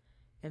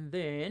 And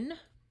then,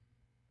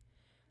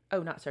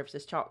 oh, not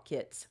surfaces, chalk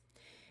kits.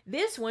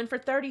 This one for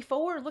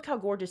 $34. Look how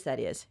gorgeous that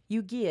is.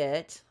 You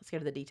get, let's go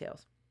to the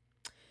details.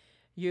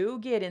 You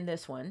get in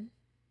this one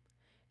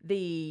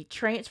the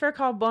transfer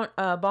called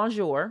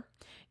Bonjour.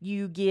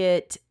 You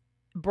get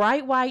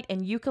bright white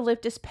and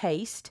eucalyptus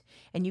paste,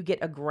 and you get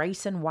a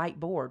Grayson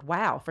whiteboard.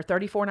 Wow, for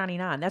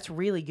 $34.99. That's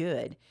really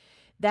good.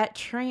 That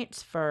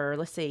transfer,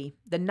 let's see,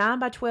 the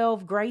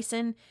 9x12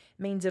 Grayson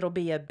means it'll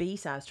be a B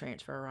size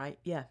transfer, right?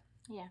 Yeah.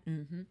 Yeah.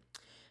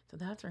 So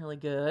that's really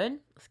good.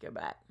 Let's go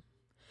back.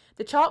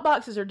 The chalk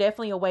boxes are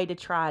definitely a way to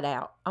try it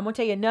out. I'm going to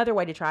tell you another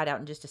way to try it out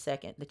in just a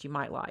second that you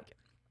might like.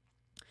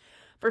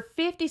 For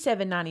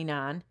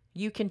 $57.99,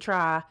 you can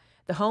try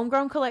the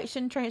Homegrown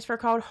Collection transfer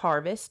called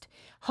Harvest.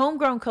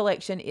 Homegrown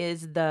Collection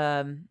is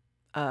the,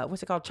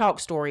 what's it called? Chalk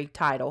Story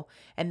title.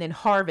 And then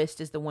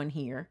Harvest is the one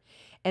here.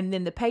 And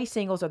then the paste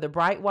singles are the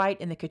Bright White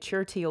and the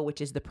Couture Teal,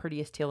 which is the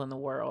prettiest teal in the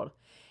world.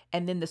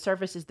 And then the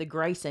surface is the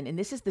Grayson. And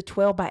this is the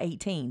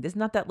 12x18. This is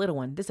not that little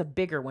one. This is a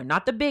bigger one.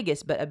 Not the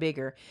biggest, but a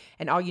bigger.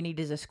 And all you need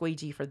is a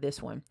squeegee for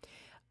this one.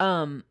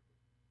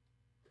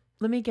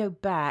 Let me go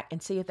back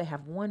and see if they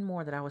have one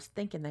more that I was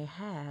thinking they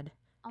had.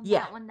 On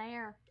that one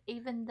there,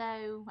 even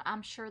though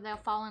I'm sure they'll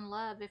fall in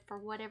love, if for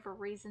whatever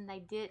reason they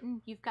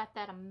didn't, you've got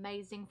that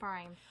amazing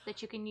frame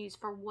that you can use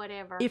for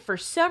whatever. If for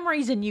some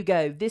reason you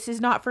go, this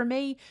is not for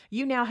me,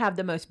 you now have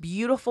the most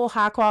beautiful,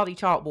 high-quality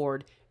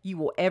chalkboard you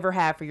will ever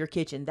have for your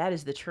kitchen. That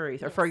is the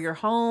truth. Yes. Or for your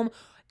home,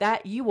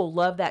 that you will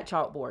love that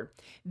chalkboard.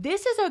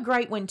 This is a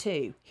great one,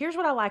 too. Here's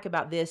what I like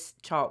about this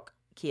chalk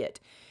kit.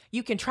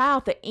 You can try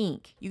out the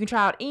ink. You can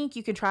try out ink.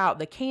 You can try out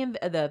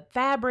the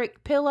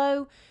fabric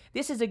pillow.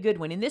 This is a good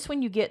one. In this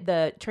one, you get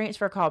the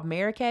transfer called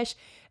Marrakesh.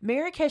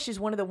 Marrakesh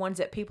is one of the ones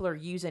that people are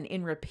using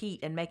in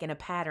repeat and making a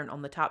pattern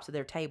on the tops of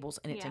their tables,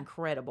 and it's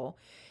incredible.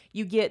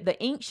 You get the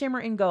ink, shimmer,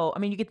 and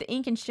gold. You get the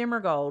ink and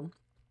shimmer gold,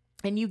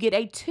 and you get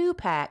a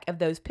 2-pack of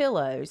those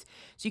pillows,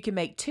 so you can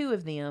make 2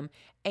 of them.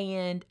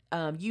 And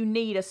you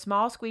need a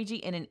small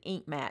squeegee and an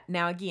ink mat.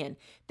 Now, again,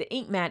 the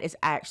ink mat is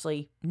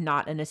actually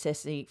not a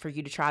necessity for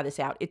you to try this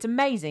out. It's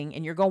amazing,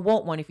 and you're going to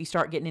want one if you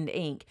start getting into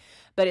ink.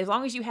 But as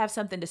long as you have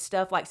something to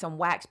stuff, like some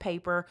wax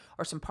paper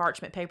or some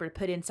parchment paper to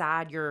put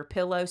inside your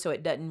pillow so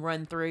it doesn't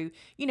run through,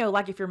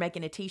 like if you're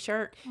making a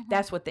t-shirt,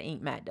 that's what the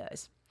ink mat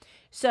does.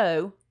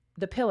 So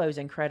the pillow's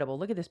incredible.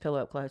 Look at this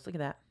pillow up close. Look at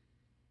that.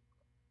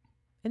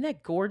 Isn't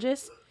that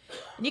gorgeous?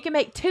 And you can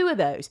make 2 of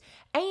those.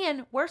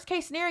 And worst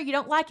case scenario, you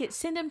don't like it,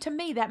 send them to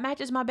me. That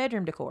matches my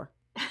bedroom decor.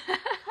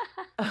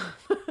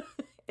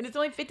 And it's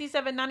only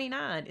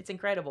 $57.99. It's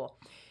incredible.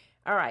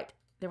 All right.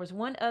 There was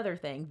one other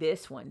thing.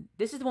 This one.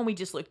 This is the one we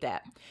just looked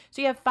at.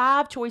 So you have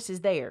 5 choices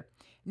there.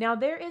 Now,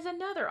 there is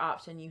another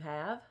option you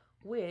have,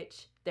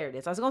 which, there it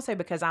is. I was going to say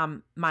because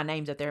my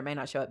name's up there, it may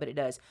not show it, but it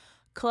does.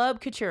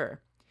 Club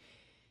Couture.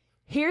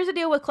 Here's the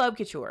deal with Club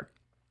Couture.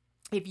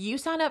 If you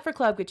sign up for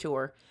Club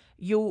Couture,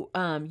 you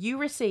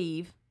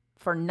receive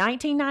for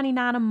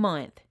 $19.99 a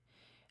month.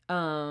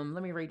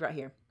 Let me read right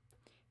here.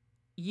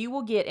 You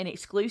will get an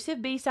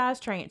exclusive B-size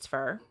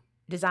transfer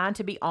designed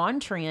to be on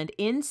trend,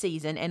 in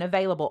season, and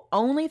available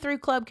only through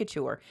Club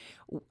Couture.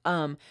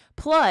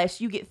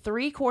 Plus, you get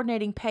 3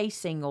 coordinating paste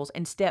singles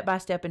and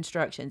step-by-step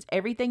instructions,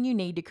 everything you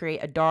need to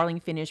create a darling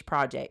finished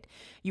project.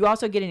 You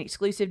also get an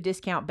exclusive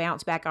discount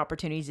bounce back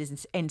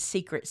opportunities and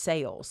secret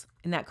sales.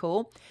 Isn't that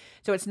cool?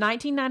 So it's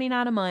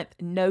 $19.99 a month,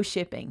 no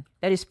shipping.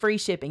 That is free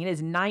shipping. It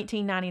is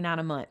 $19.99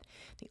 a month.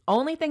 The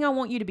only thing I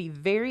want you to be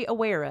very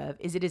aware of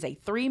is it is a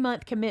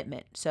 3-month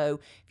commitment. So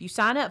if you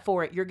sign up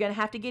for it, you're going to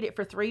have to get it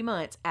for 3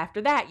 months.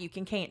 After that, you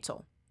can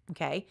cancel.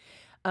 Okay?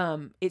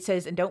 It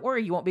says, and don't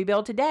worry, you won't be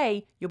billed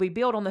today. You'll be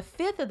billed on the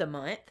 5th of the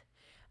month.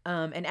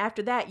 And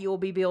after that, you will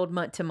be billed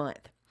month to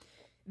month.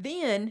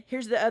 Then,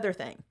 here's the other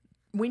thing.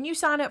 When you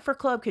sign up for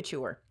Club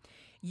Couture,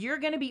 you're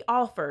going to be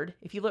offered,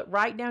 if you look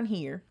right down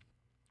here,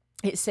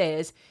 it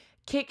says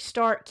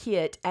Kickstart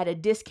Kit at a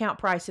discount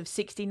price of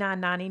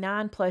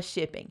 $69.99 plus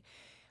shipping.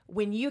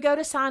 When you go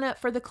to sign up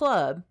for the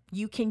club,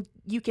 you can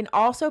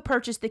also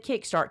purchase the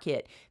Kickstart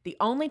Kit. The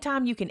only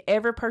time you can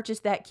ever purchase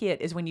that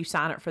kit is when you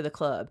sign up for the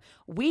club.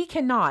 We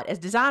cannot, as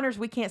designers,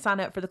 we can't sign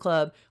up for the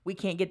club. We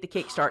can't get the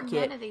Kickstart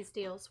Kit. None of these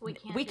deals we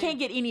can't. We can't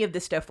get any of the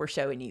stuff we're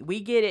showing you. We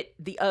get it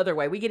the other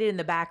way. We get it in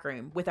the back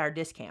room with our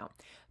discount.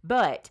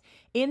 But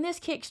in this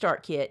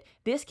Kickstart Kit,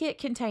 this kit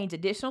contains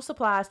additional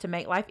supplies to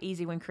make life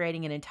easy when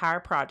creating an entire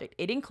project.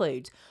 It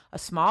includes a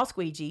small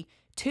squeegee,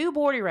 2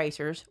 board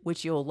erasers,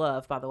 which you'll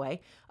love, by the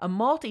way, a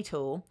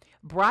multi-tool,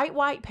 bright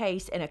white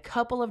paste, and a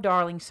couple of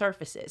darling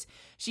surfaces.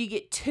 So you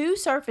get 2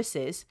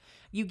 surfaces.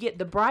 You get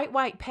the bright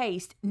white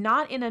paste,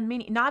 not in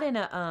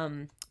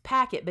a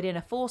packet, but in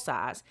a full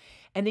size.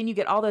 And then you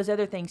get all those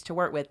other things to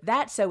work with.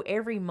 That's so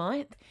every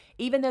month,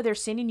 even though they're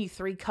sending you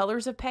 3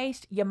 colors of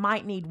paste, you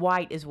might need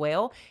white as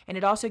well. And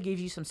it also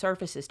gives you some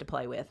surfaces to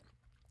play with.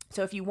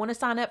 So if you want to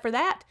sign up for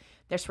that,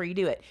 that's where you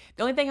do it.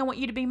 The only thing I want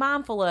you to be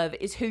mindful of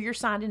is who you're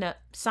signing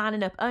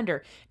up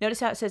under. Notice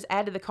how it says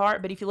add to the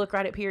cart, but if you look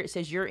right up here, it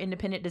says your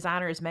independent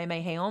designer is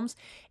Maymay Helms.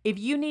 If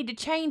you need to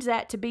change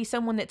that to be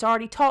someone that's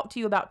already talked to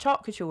you about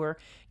chalk couture,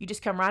 you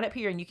just come right up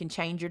here and you can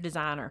change your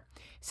designer.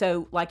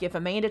 So like if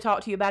Amanda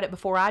talked to you about it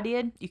before I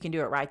did, you can do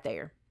it right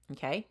there.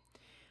 Okay.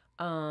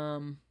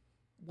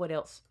 What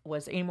else?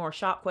 Was there any more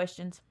shop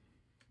questions?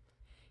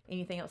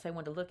 Anything else they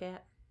wanted to look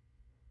at?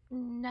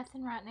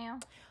 Nothing right now.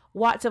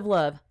 Watts of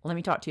Love. Let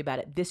me talk to you about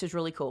it. This is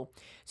really cool.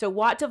 So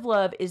Watts of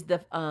Love is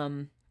the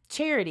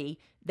charity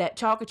that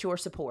Chalk Couture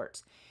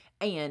supports.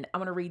 And I'm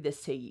going to read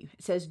this to you.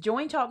 It says,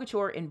 join Chalk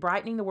Couture in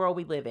brightening the world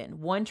we live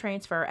in, one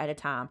transfer at a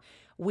time.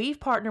 We've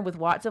partnered with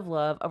Watts of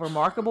Love, a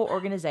remarkable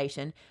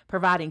organization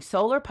providing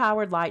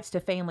solar-powered lights to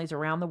families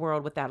around the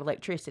world without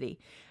electricity.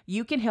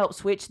 You can help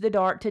switch the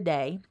dark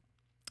today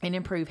and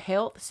improve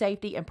health,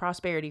 safety, and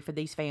prosperity for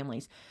these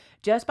families.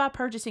 Just by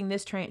purchasing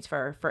this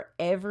transfer, for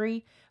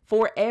every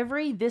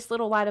This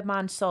Little Light of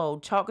Mine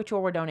sold, Chalk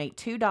Couture will donate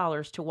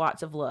 $2 to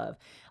Watts of Love.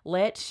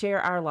 Let's share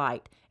our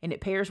light. And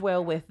it pairs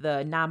well with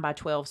the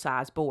 9x12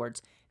 size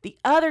boards. The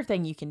other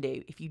thing you can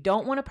do, if you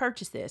don't want to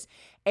purchase this,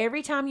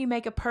 every time you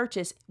make a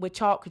purchase with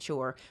Chalk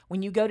Couture,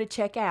 when you go to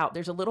check out,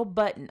 there's a little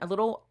button, a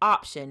little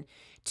option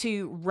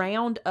to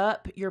round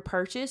up your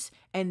purchase,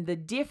 and the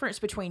difference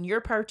between your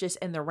purchase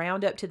and the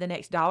round up to the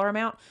next dollar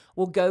amount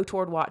will go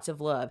toward Watts of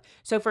Love.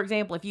 So for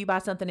example, if you buy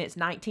something that's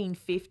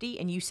 $19.50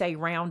 and you say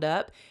round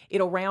up,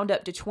 it'll round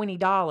up to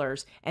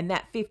 $20, and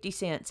that 50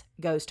 cents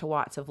goes to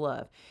Watts of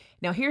Love.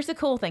 Now, here's the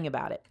cool thing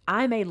about it.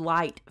 I'm a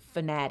light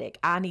fanatic.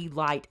 I need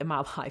light in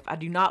my life. I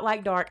do not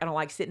like dark. I don't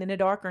like sitting in a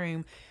dark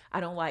room. I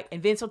don't like,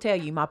 and Vince will tell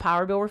you, my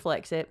power bill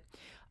reflects it.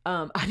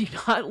 I do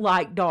not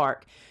like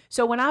dark.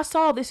 So when I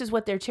saw this is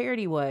what their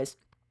charity was,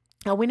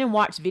 I went and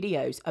watched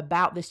videos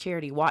about this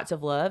charity, Watts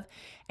of Love,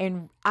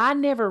 and I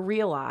never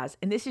realized,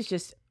 and this is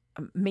just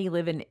me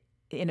living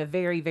in a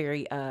very,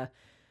 very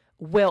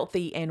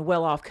wealthy and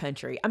well-off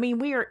country. I mean,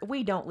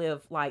 we don't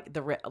live like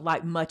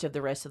like much of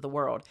the rest of the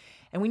world.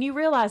 And when you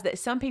realize that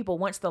some people,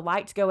 once the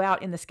lights go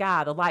out in the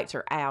sky, the lights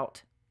are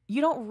out. You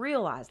don't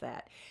realize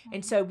that.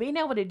 And so being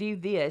able to do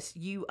this,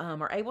 you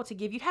are able to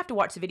you'd have to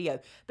watch the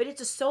video, but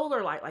it's a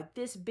solar light like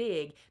this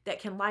big that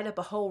can light up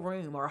a whole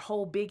room or a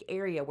whole big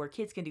area where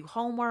kids can do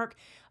homework.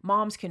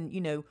 Moms can,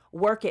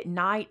 work at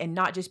night and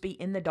not just be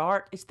in the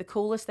dark. It's the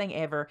coolest thing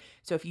ever.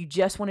 So if you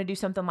just want to do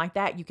something like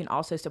that, you can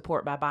also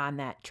support by buying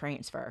that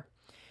transfer.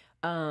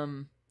 Let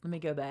me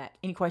go back.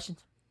 Any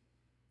questions?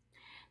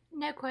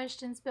 No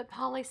questions, but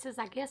Polly says,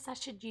 I guess I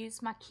should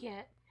use my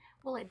kit.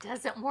 Well, it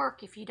doesn't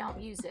work if you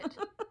don't use it.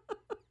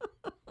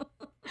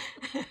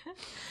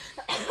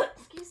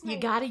 Excuse me. You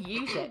got to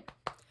use it.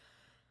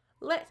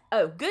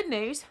 Good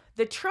news.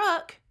 The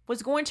truck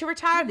was going to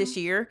retire this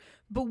year,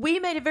 but we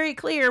made it very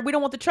clear we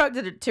don't want the truck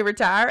to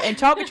retire. And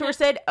Chalk Couture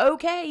said,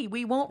 okay,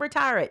 we won't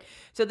retire it.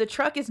 So the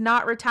truck is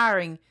not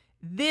retiring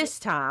this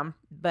time,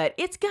 but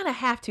it's going to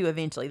have to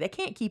eventually. They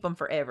can't keep them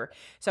forever.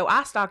 So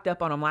I stocked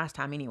up on them last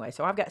time anyway.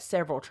 So I've got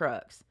several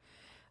trucks.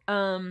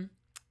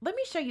 Let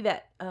me show you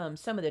that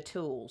some of the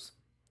tools.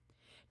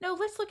 No,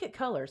 let's look at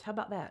colors. How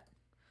about that?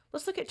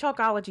 Let's look at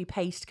Chalkology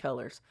paste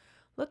colors.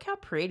 Look how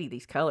pretty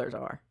these colors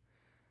are.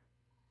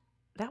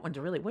 That one's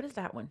really, what is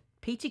that one?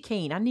 Peachy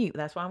Keen. I knew.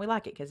 That's why we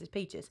like it, because it's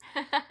peaches.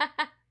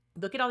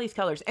 Look at all these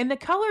colors. And the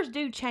colors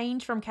do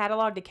change from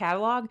catalog to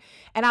catalog.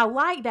 And I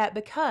like that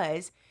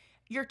because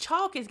your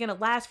chalk is going to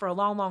last for a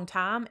long, long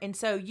time. And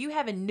so you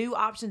having new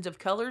options of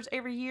colors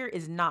every year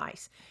is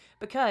nice.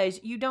 Because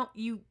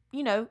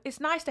it's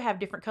nice to have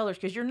different colors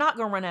because you're not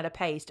going to run out of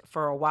paste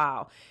for a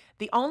while.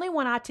 The only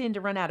one I tend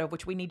to run out of,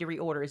 which we need to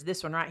reorder, is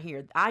this one right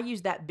here. I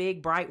use that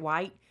big bright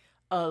white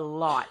a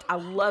lot. I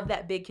love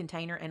that big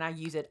container and I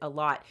use it a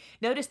lot.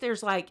 Notice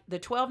there's like the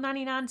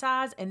 $12.99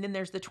 size and then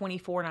there's the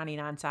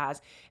 $24.99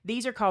 size.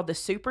 These are called the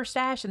Super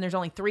Stash and there's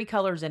only 3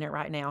 colors in it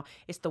right now.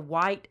 It's the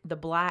white, the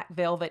black,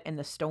 velvet, and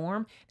the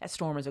Storm. That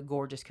Storm is a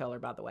gorgeous color,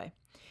 by the way.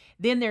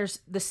 Then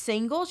there's the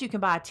singles. You can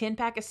buy a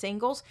 10-pack of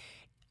singles.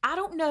 I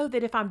don't know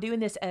that if I'm doing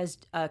this as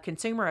a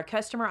consumer or a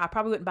customer, I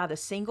probably wouldn't buy the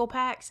single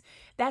packs.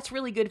 That's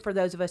really good for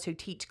those of us who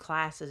teach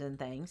classes and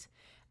things.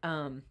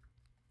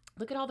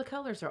 Look at all the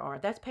colors there are.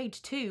 That's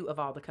page 2 of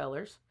all the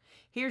colors.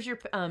 Here's your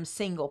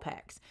single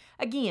packs.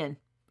 Again,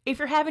 if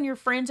you're having your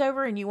friends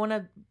over and you want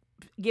to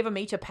give them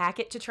each a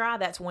packet to try,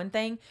 that's one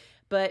thing.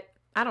 But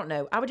I don't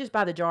know. I would just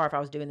buy the jar if I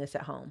was doing this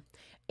at home.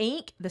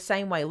 Ink, the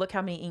same way. Look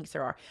how many inks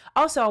there are.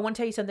 Also, I want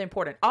to tell you something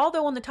important.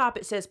 Although on the top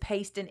it says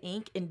paste and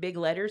ink in big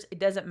letters, it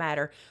doesn't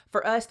matter.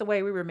 For us, the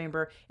way we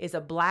remember is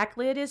a black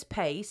lid is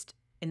paste,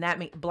 and that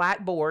means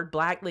black board,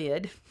 black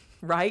lid,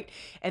 right?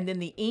 And then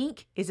the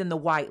ink is in the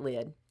white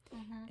lid.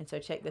 Mm-hmm. And so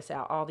check this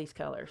out, all these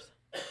colors.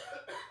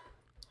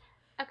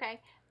 Okay.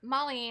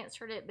 Molly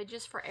answered it, but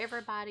just for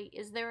everybody,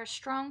 is there a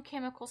strong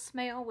chemical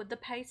smell with the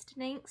paste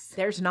and inks?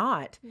 There's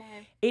not. No.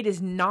 It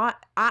is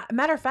not.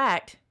 Matter of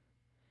fact,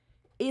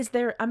 is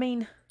there? I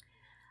mean,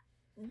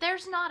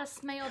 there's not a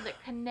smell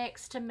that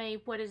connects to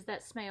me. What is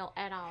that smell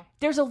at all?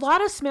 There's a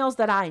lot of smells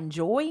that I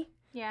enjoy.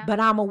 Yeah. But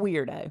I'm a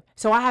weirdo.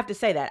 So I have to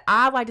say that.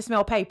 I like to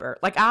smell paper.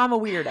 Like, I'm a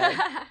weirdo.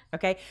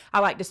 Okay?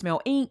 I like to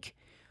smell ink,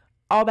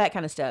 all that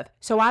kind of stuff.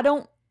 So I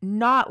don't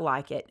not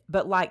like it.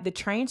 But, like, the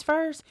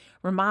transfers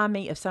remind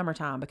me of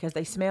summertime because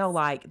they smell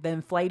like the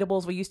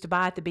inflatables we used to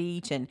buy at the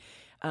beach. And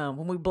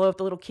when we blow up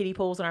the little kiddie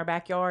pools in our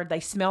backyard, they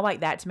smell like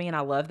that to me, and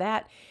I love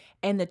that.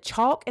 And the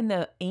chalk and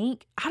the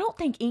ink, I don't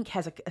think ink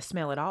has a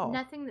smell at all.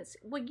 Nothing that's,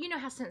 well, you know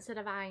how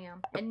sensitive I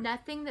am. And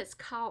nothing that's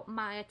caught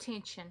my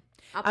attention.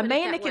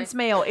 Amanda can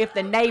smell if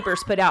the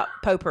neighbors put out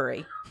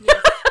potpourri.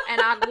 Yes,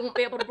 and I won't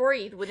be able to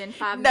breathe within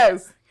 5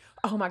 minutes.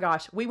 Oh my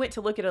gosh. We went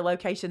to look at a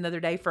location the other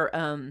day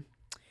for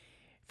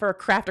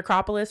Craft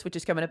Acropolis, which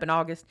is coming up in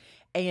August.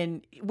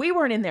 And we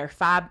weren't in there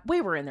we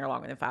were in there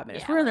longer than 5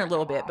 minutes. We were in there a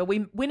little bit, but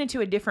we went into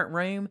a different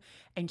room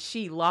and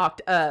she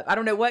locked up. I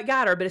don't know what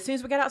got her, but as soon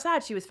as we got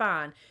outside, she was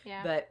fine.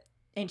 Yeah.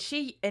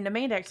 And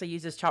Amanda actually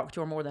uses chalk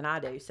couture more than I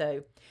do.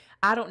 So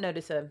I don't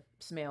notice a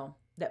smell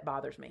that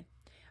bothers me.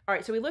 All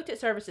right. So we looked at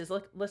services.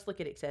 Let's look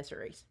at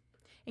accessories.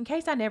 In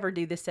case I never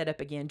do this setup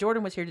again,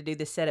 Jordan was here to do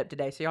this setup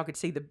today so y'all could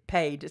see the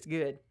page. It's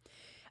good.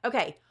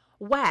 Okay.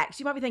 Wax.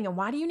 You might be thinking,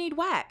 why do you need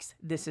wax?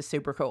 This is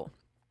super cool.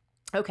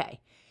 Okay.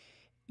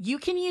 You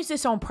can use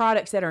this on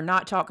products that are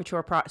not chalk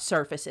couture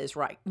surfaces,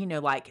 right? You know,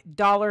 like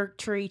Dollar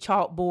Tree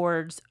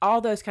chalkboards,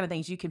 all those kind of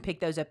things. You can pick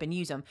those up and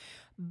use them.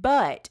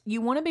 But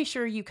you want to be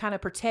sure you kind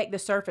of protect the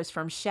surface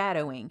from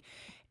shadowing.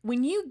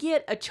 When you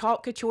get a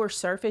chalk couture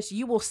surface,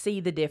 you will see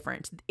the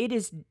difference. It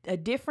is a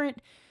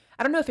different,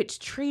 I don't know if it's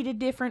treated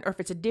different or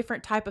if it's a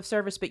different type of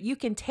surface, but you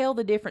can tell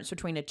the difference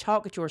between a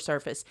chalk couture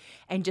surface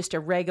and just a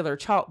regular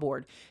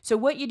chalkboard. So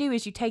what you do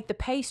is you take the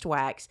paste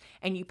wax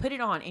and you put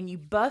it on and you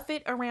buff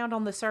it around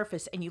on the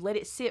surface and you let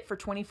it sit for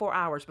 24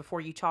 hours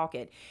before you chalk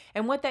it.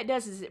 And what that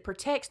does is it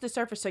protects the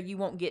surface so you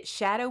won't get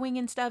shadowing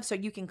and stuff, so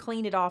you can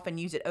clean it off and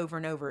use it over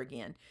and over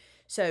again.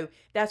 So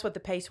that's what the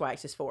paste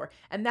wax is for.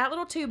 And that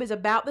little tube is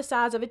about the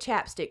size of a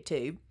chapstick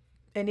tube,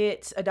 and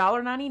it's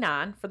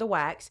 $1.99 for the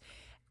wax.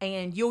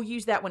 And you'll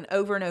use that one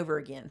over and over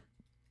again.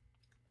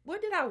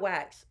 What did I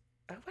wax?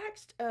 I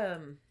waxed,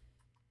 I'm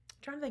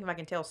trying to think if I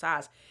can tell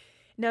size.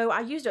 No,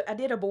 I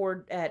did a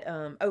board at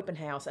Open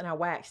House and I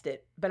waxed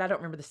it, but I don't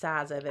remember the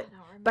size of it.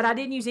 But I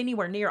didn't use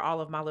anywhere near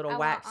all of my little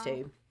wax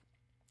tube.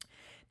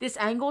 This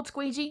angled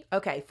squeegee,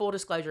 okay, full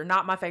disclosure,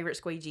 not my favorite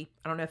squeegee.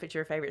 I don't know if it's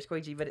your favorite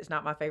squeegee, but it's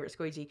not my favorite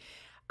squeegee.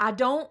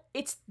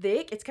 It's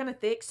thick. It's kind of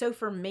thick. So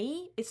for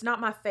me, it's not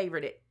my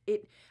favorite.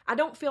 I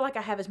don't feel like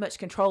I have as much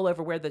control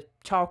over where the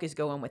chalk is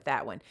going with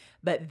that one.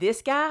 But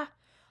this guy,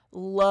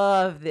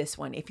 love this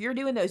one. If you're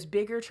doing those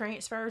bigger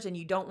transfers and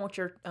you don't want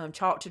your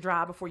chalk to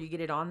dry before you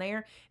get it on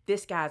there,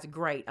 this guy's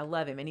great. I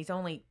love him. And he's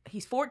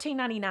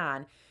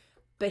 $14.99,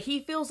 but he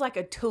feels like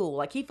a tool.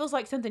 Like he feels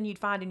like something you'd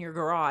find in your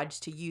garage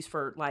to use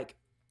for, like,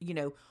 you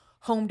know,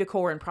 home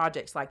decor and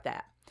projects like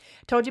that.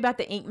 Told you about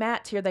the ink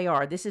mats. Here they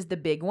are. This is the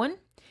big one.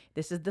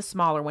 This is the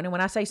smaller one. And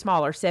when I say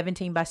smaller,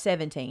 17 by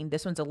 17.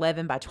 This one's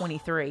 11 by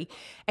 23.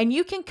 And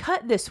you can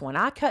cut this one.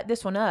 I cut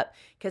this one up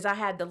because I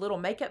had the little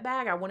makeup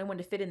bag. I wanted one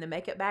to fit in the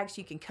makeup bag, so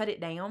you can cut it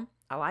down.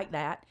 I like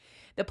that.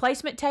 The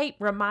placement tape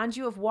reminds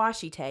you of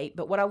washi tape,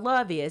 but what I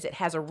love is it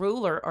has a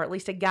ruler, or at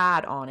least a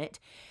guide on it,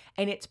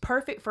 and it's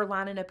perfect for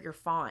lining up your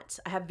fonts.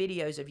 I have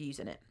videos of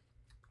using it.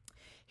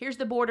 Here's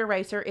the board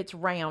eraser. It's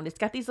round. It's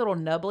got these little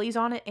nubblies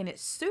on it, and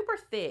it's super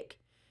thick.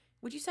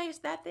 Would you say it's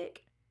that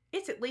thick?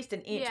 It's at least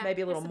an inch,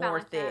 maybe a little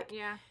more thick.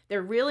 Yeah.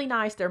 They're really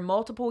nice. They're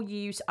multiple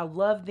use. I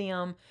love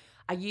them.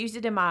 I used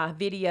it in my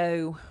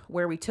video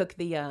where we took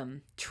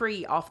the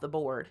tree off the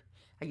board.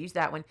 I used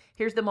that one.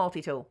 Here's the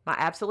multi-tool, my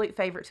absolute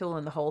favorite tool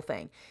in the whole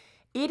thing.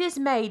 It is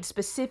made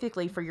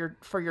specifically for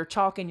your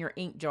chalk and your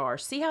ink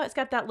jars. See how it's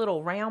got that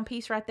little round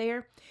piece right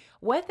there?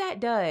 What that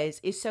does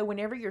is, so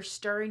whenever you're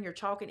stirring your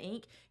chalk and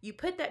ink, you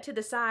put that to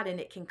the side and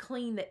it can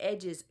clean the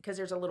edges because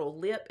there's a little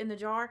lip in the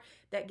jar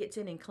that gets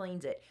in and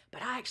cleans it.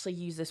 But I actually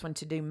use this one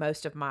to do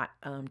most of my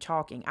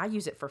chalking. I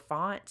use it for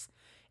fonts.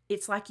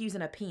 It's like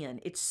using a pen.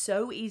 It's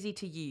so easy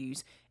to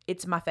use.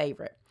 It's my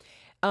favorite.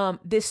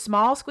 This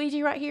small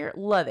squeegee right here,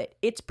 love it.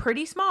 It's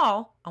pretty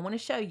small. I want to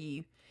show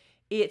you.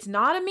 It's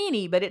not a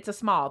mini, but it's a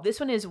small.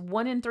 This one is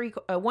 1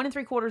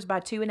 3/4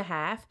 by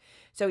 2.5.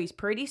 So he's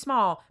pretty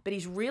small, but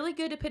he's really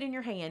good to put in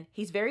your hand.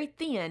 He's very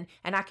thin,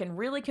 and I can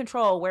really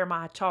control where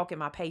my chalk and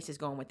my paste is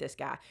going with this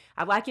guy.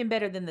 I like him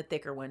better than the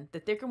thicker one.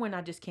 The thicker one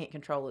I just can't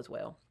control as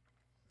well.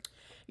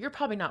 You're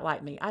probably not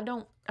like me. I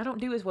don't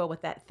do as well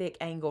with that thick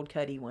angled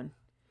cutty one.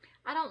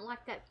 I don't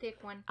like that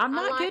thick one. I'm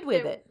not good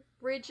with it.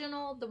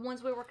 original, the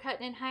ones we were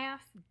cutting in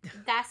half,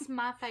 that's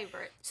my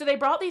favorite. So they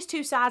brought these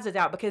two sizes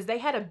out because they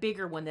had a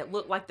bigger one that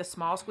looked like the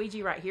small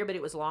squeegee right here, but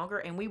it was longer,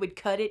 and we would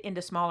cut it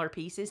into smaller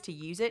pieces to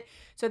use it.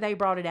 So they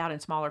brought it out in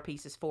smaller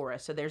pieces for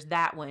us. So there's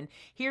that one.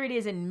 Here it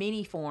is in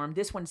mini form.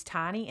 This one's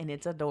tiny, and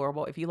it's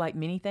adorable. If you like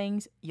mini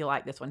things, you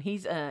like this one.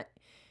 He's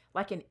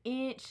like an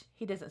inch.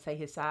 He doesn't say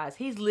his size.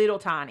 He's little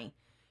tiny.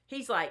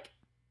 He's like...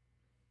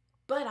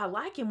 But I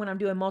like him when I'm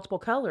doing multiple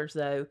colors,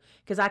 though,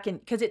 because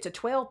it's a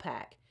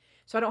 12-pack.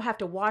 So I don't have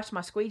to wash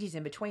my squeegees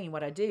in between.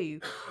 What I do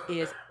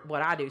is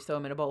throw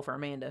them in a bowl for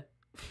Amanda.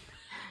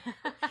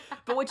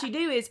 But what you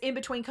do is, in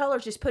between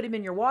colors, just put him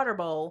in your water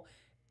bowl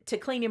to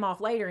clean him off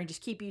later and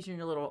just keep using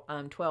your little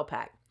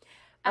 12-pack.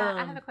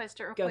 I have a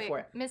question real quick. Go for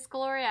it. Miss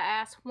Gloria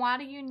asked, why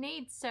do you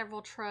need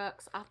several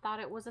trucks? I thought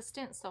it was a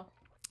stencil.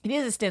 It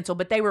is a stencil,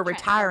 but they were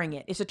retiring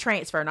it. It's a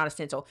transfer, not a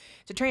stencil.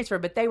 It's a transfer,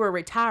 but they were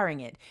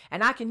retiring it.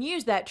 And I can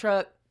use that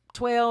truck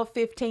 12,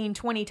 15,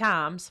 20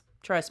 times.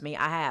 Trust me,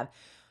 I have.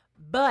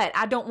 But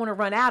I don't want to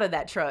run out of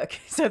that truck.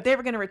 So if they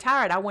were going to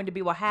retire it, I wanted to be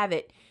able to have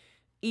it.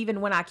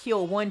 Even when I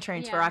kill one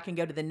transfer, I can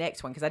go to the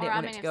next one because I didn't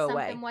want it to go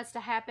away. If something was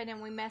to happen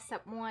and we mess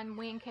up one,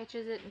 wind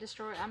catches it and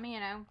destroys it. I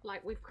mean,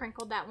 like we've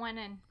crinkled that one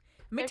and...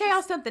 Let me tell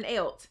y'all something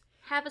else.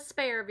 Have a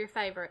spare of your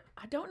favorite.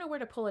 I don't know where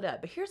to pull it up,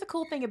 but here's a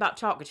cool thing about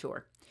Chalk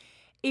Couture.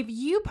 If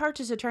you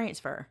purchase a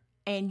transfer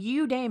and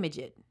you damage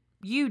it,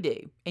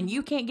 and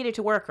you can't get it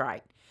to work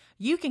right,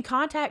 you can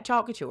contact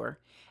Chalk Couture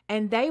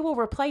and they will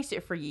replace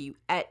it for you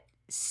at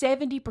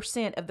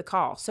 70% of the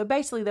cost. So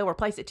basically they'll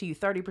replace it to you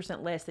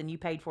 30% less than you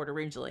paid for it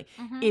originally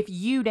if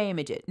you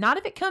damage it. Not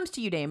if it comes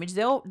to you damaged.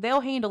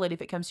 They'll handle it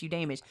if it comes to you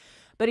damaged.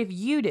 But if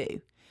you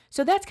do.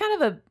 So that's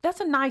kind of that's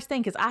a nice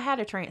thing because I had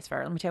a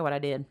transfer. Let me tell you what I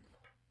did.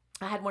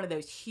 I had one of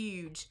those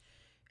huge...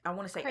 I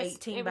want to say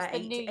 18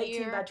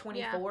 by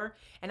 24,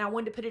 and I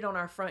wanted to put it on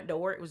our front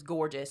door. It was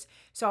gorgeous.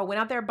 So I went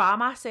out there by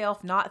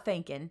myself, not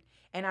thinking,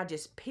 and I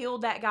just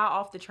peeled that guy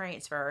off the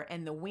transfer,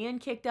 and the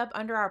wind kicked up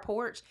under our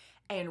porch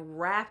and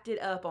wrapped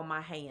it up on my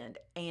hand.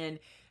 And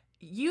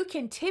you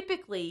can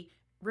typically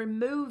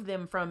remove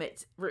them from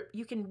it.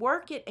 You can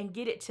work it and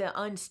get it to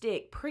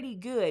unstick pretty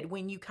good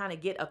when you kind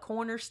of get a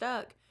corner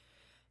stuck.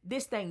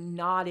 This thing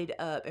knotted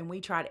up and we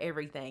tried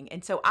everything.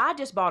 And so I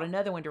just bought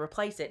another one to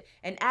replace it.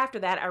 And after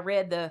that, I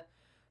read the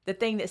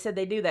thing that said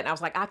they do that. And I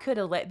was like, I could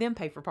have let them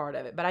pay for part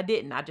of it, but I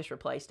didn't. I just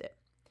replaced it.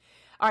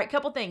 All right,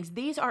 couple things.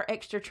 These are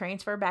extra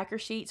transfer backer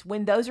sheets.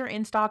 When those are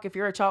in stock, if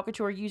you're a Chalk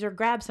Couture user,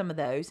 grab some of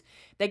those.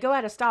 They go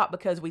out of stock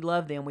because we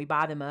love them. We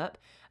buy them up.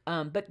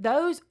 But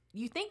those,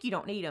 you think you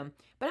don't need them.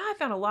 But I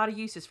found a lot of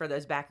uses for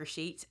those backer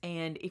sheets.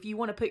 And if you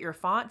want to put your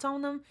fonts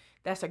on them,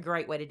 that's a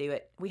great way to do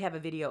it. We have a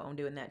video on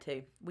doing that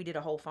too. We did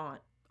a whole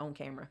font on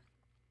camera.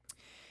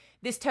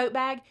 This tote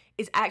bag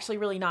is actually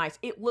really nice.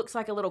 It looks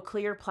like a little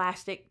clear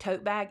plastic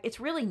tote bag. It's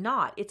really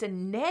not. It's a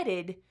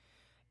netted,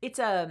 it's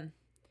a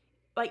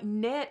like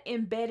net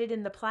embedded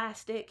in the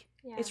plastic.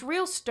 Yeah. It's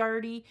real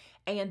sturdy,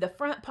 and the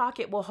front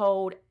pocket will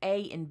hold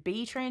A and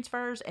B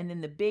transfers, and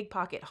then the big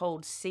pocket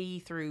holds C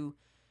through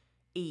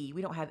E.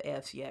 We don't have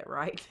F's yet,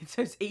 right?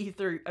 So it's C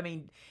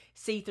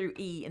through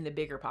E in the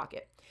bigger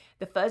pocket.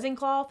 The fuzzing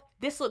cloth,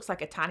 this looks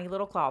like a tiny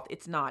little cloth.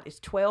 It's not. It's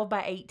 12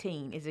 by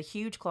 18. It's a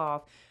huge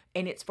cloth,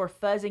 and it's for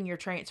fuzzing your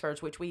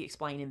transfers, which we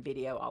explain in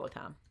video all the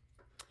time.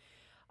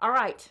 All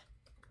right.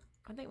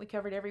 I think we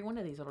covered every one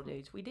of these little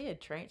dudes. We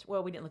did.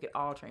 Well, we didn't look at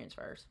all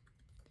transfers.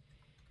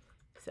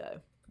 So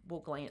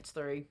we'll glance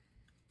through.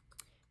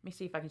 Let me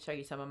see if I can show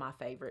you some of my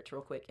favorites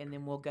real quick, and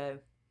then we'll go.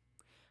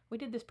 We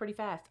did this pretty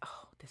fast.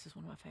 Oh, this is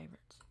one of my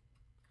favorites.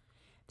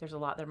 There's a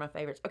lot that are my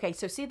favorites. Okay,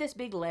 so see this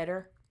big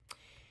letter?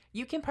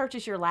 You can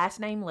purchase your last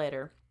name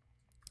letter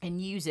and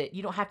use it.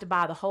 You don't have to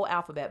buy the whole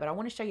alphabet, but I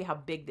want to show you how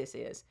big this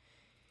is.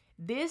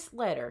 This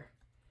letter,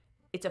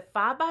 it's a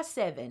 5 by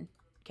 7.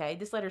 Okay,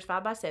 this letter is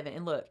 5 by 7.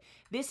 And look,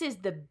 this is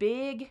the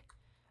big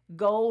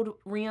gold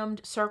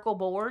rimmed circle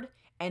board.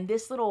 And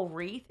this little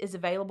wreath is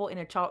available in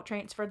a chalk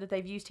transfer that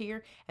they've used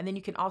here. And then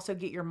you can also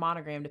get your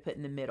monogram to put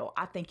in the middle.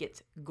 I think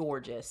it's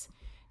gorgeous.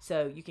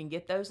 So you can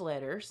get those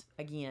letters.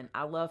 Again,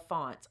 I love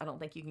fonts. I don't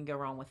think you can go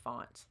wrong with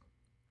fonts.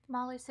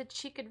 Molly said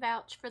she could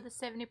vouch for the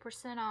 70%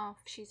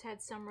 off. She's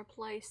had some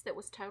replaced that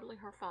was totally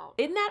her fault.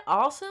 Isn't that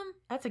awesome?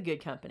 That's a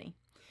good company.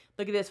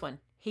 Look at this one.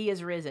 He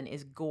is Risen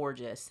is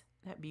gorgeous.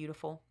 Isn't that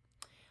beautiful?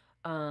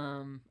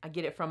 I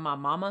get it from my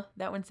mama,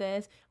 that one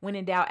says. When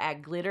in doubt,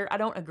 add glitter. I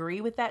don't agree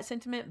with that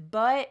sentiment,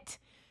 but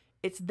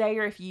it's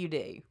there if you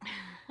do.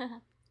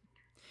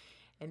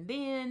 And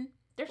then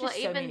there's just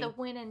so many. Even the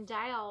when in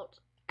doubt,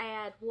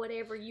 add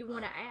whatever you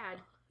want to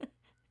add.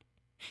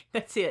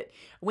 That's it.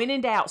 When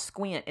in doubt,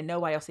 squint, and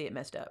nobody will see it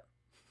messed up.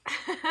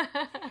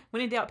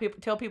 When in doubt,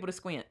 tell people to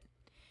squint.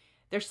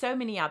 There's so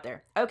many out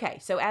there. Okay,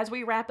 so as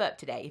we wrap up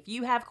today, if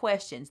you have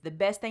questions, the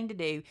best thing to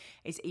do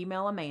is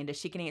email Amanda.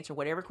 She can answer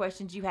whatever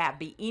questions you have.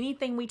 Be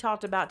anything we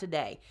talked about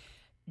today.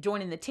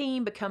 joining the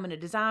team, becoming a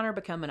designer,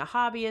 becoming a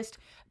hobbyist,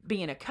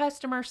 being a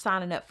customer,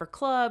 signing up for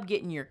club,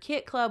 getting your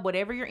kit club,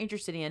 whatever you're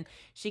interested in,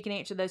 she can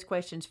answer those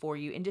questions for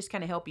you and just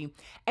kind of help you.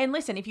 And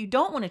listen, if you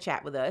don't want to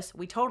chat with us,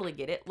 we totally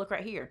get it. Look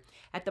right here.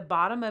 At the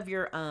bottom of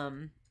your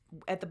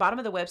at the bottom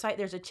of the website,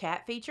 there's a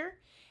chat feature.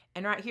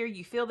 And right here,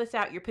 you fill this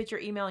out, you put your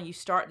email, and you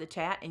start the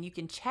chat, and you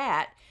can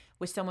chat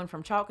with someone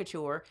from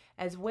Couture,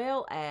 as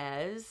well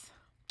as,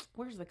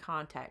 where's the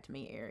contact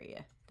me area?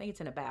 I think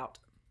it's in about.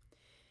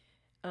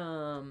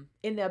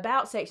 In the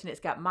about section, it's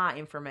got my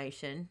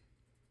information.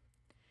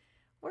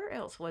 Where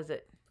else was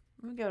it?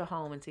 Let me go to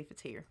home and see if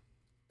it's here.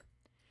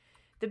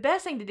 The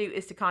best thing to do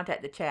is to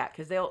contact the chat,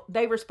 because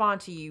they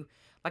respond to you.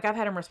 Like, I've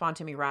had them respond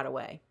to me right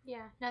away.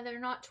 Yeah. Now, they're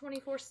not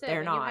 24/7.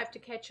 They're not. You have to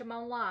catch them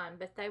online,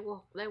 but they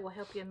will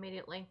help you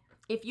immediately.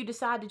 If you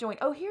decide to join,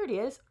 oh, here it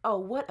is. Oh,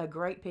 what a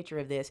great picture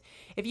of this.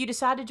 If you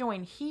decide to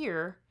join,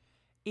 here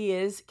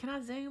is, can I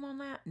zoom on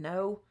that?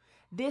 No.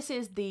 This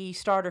is the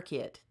starter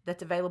kit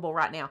that's available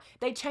right now.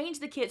 They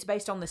change the kits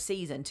based on the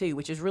season too,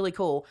 which is really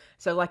cool.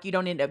 So like you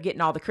don't end up getting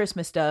all the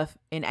Christmas stuff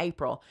in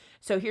April.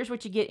 So here's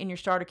what you get in your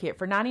starter kit.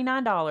 For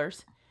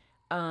 $99,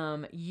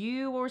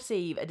 you will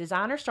receive a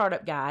designer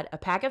startup guide, a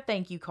pack of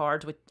thank you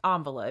cards with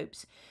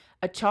envelopes,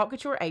 a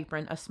Couture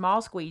apron, a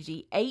small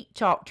squeegee, 8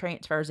 chalk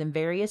transfers in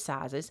various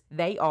sizes.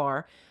 They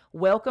are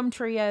Welcome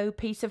Trio,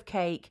 Piece of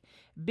Cake,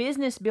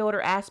 Business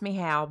Builder Ask Me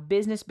How,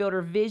 Business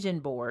Builder Vision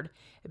Board,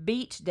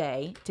 Beach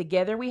Day,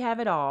 Together We Have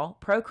It All,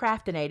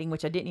 Procrastinating,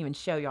 which I didn't even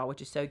show y'all,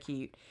 which is so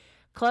cute,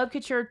 Club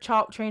Couture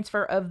Chalk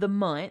Transfer of the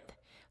Month,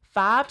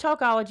 5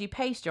 Chalkology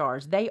paste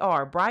jars. They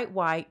are Bright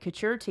White,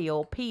 Couture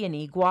Teal,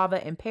 Peony,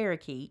 Guava, and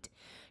Parakeet.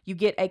 You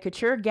get a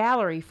Couture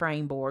Gallery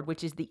frame board,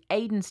 which is the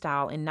Aiden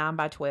style in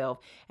 9x12.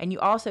 And you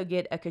also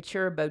get a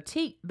Couture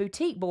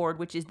boutique board,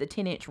 which is the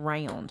 10-inch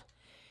round.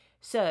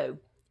 So,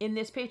 in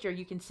this picture,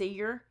 you can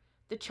see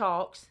the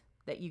chalks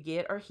that you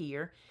get are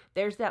here.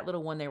 There's that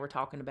little one they were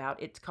talking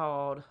about. It's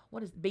called,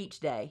 what is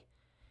Beach Day?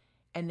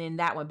 And then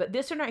that one. But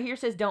this one right here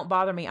says, don't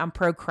bother me, I'm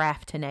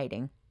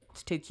procrastinating.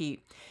 It's too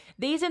cute.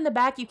 These in the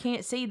back you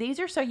can't see. These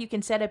are so you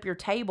can set up your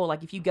table.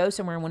 Like if you go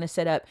somewhere and want to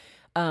set up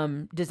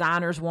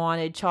Designers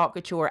Wanted,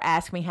 Couture,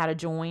 Ask Me How to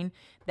Join.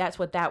 That's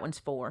what that one's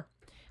for.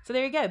 So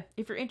there you go,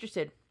 if you're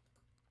interested.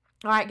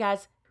 All right,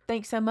 guys.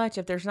 Thanks so much.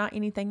 If there's not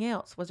anything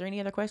else, was there any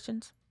other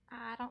questions?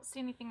 I don't see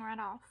anything right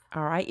off.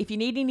 All right. If you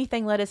need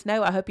anything, let us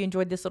know. I hope you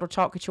enjoyed this little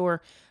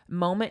Couture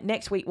moment.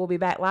 Next week, we'll be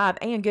back live.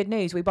 And good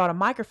news, we bought a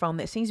microphone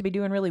that seems to be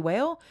doing really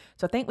well.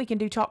 So I think we can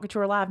do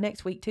Couture live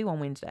next week, too, on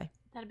Wednesday.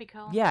 That'd be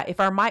cool. Yeah, if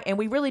our mic, and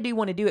we really do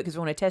want to do it because we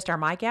want to test our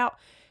mic out.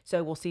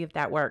 So we'll see if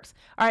that works.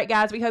 All right,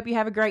 guys, we hope you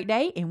have a great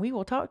day, and we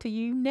will talk to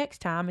you next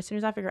time as soon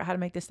as I figure out how to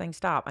make this thing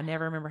stop. I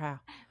never remember how.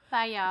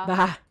 Bye, y'all.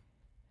 Bye.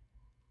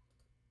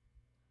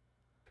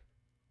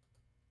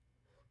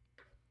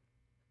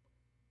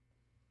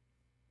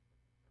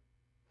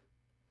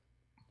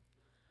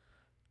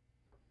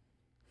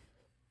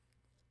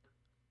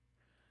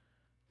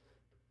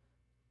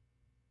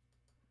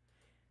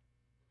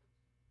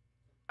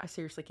 I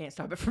seriously can't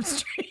stop it from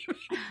streaming.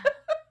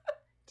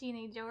 Do you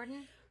need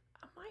Jordan?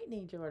 I might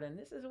need Jordan.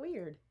 This is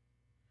weird.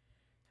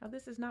 How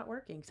this is not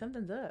working.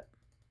 Something's up.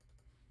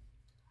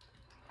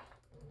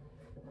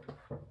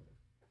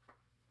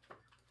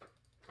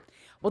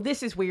 Well,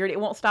 this is weird. It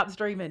won't stop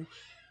streaming.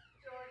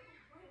 Jordan,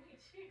 we need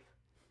you.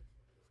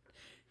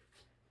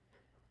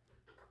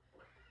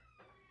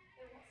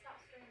 It won't stop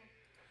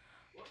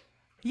streaming.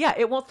 Yeah,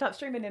 it won't stop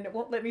streaming and it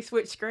won't let me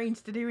switch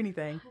screens to do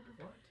anything.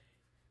 What?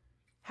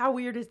 How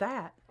weird is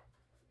that?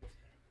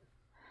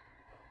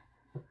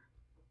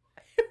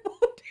 It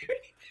won't do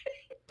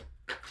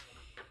anything.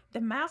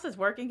 The mouse is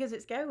working because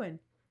it's going.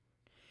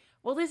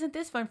 Well, isn't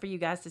this fun for you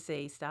guys to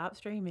see? Stop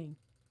streaming.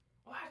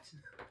 What?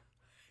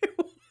 It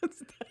won't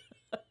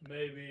stop.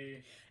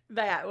 Maybe.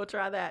 That. We'll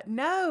try that.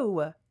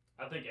 No.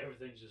 I think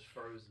everything's just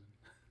frozen.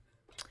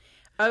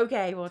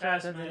 Okay, we'll try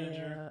Task something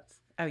manager. else.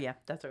 Oh, yeah.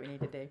 That's what we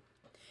need to do.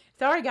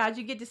 Sorry, guys.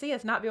 You get to see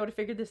us not be able to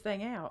figure this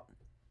thing out.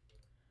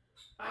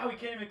 Oh, we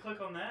can't even click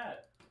on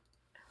that.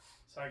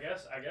 So I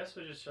guess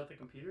we just shut the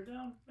computer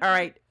down. All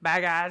right. Bye,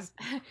 guys.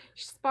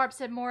 Sparp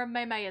said more of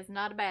Maymay is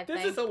not a bad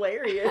This thing. is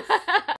hilarious.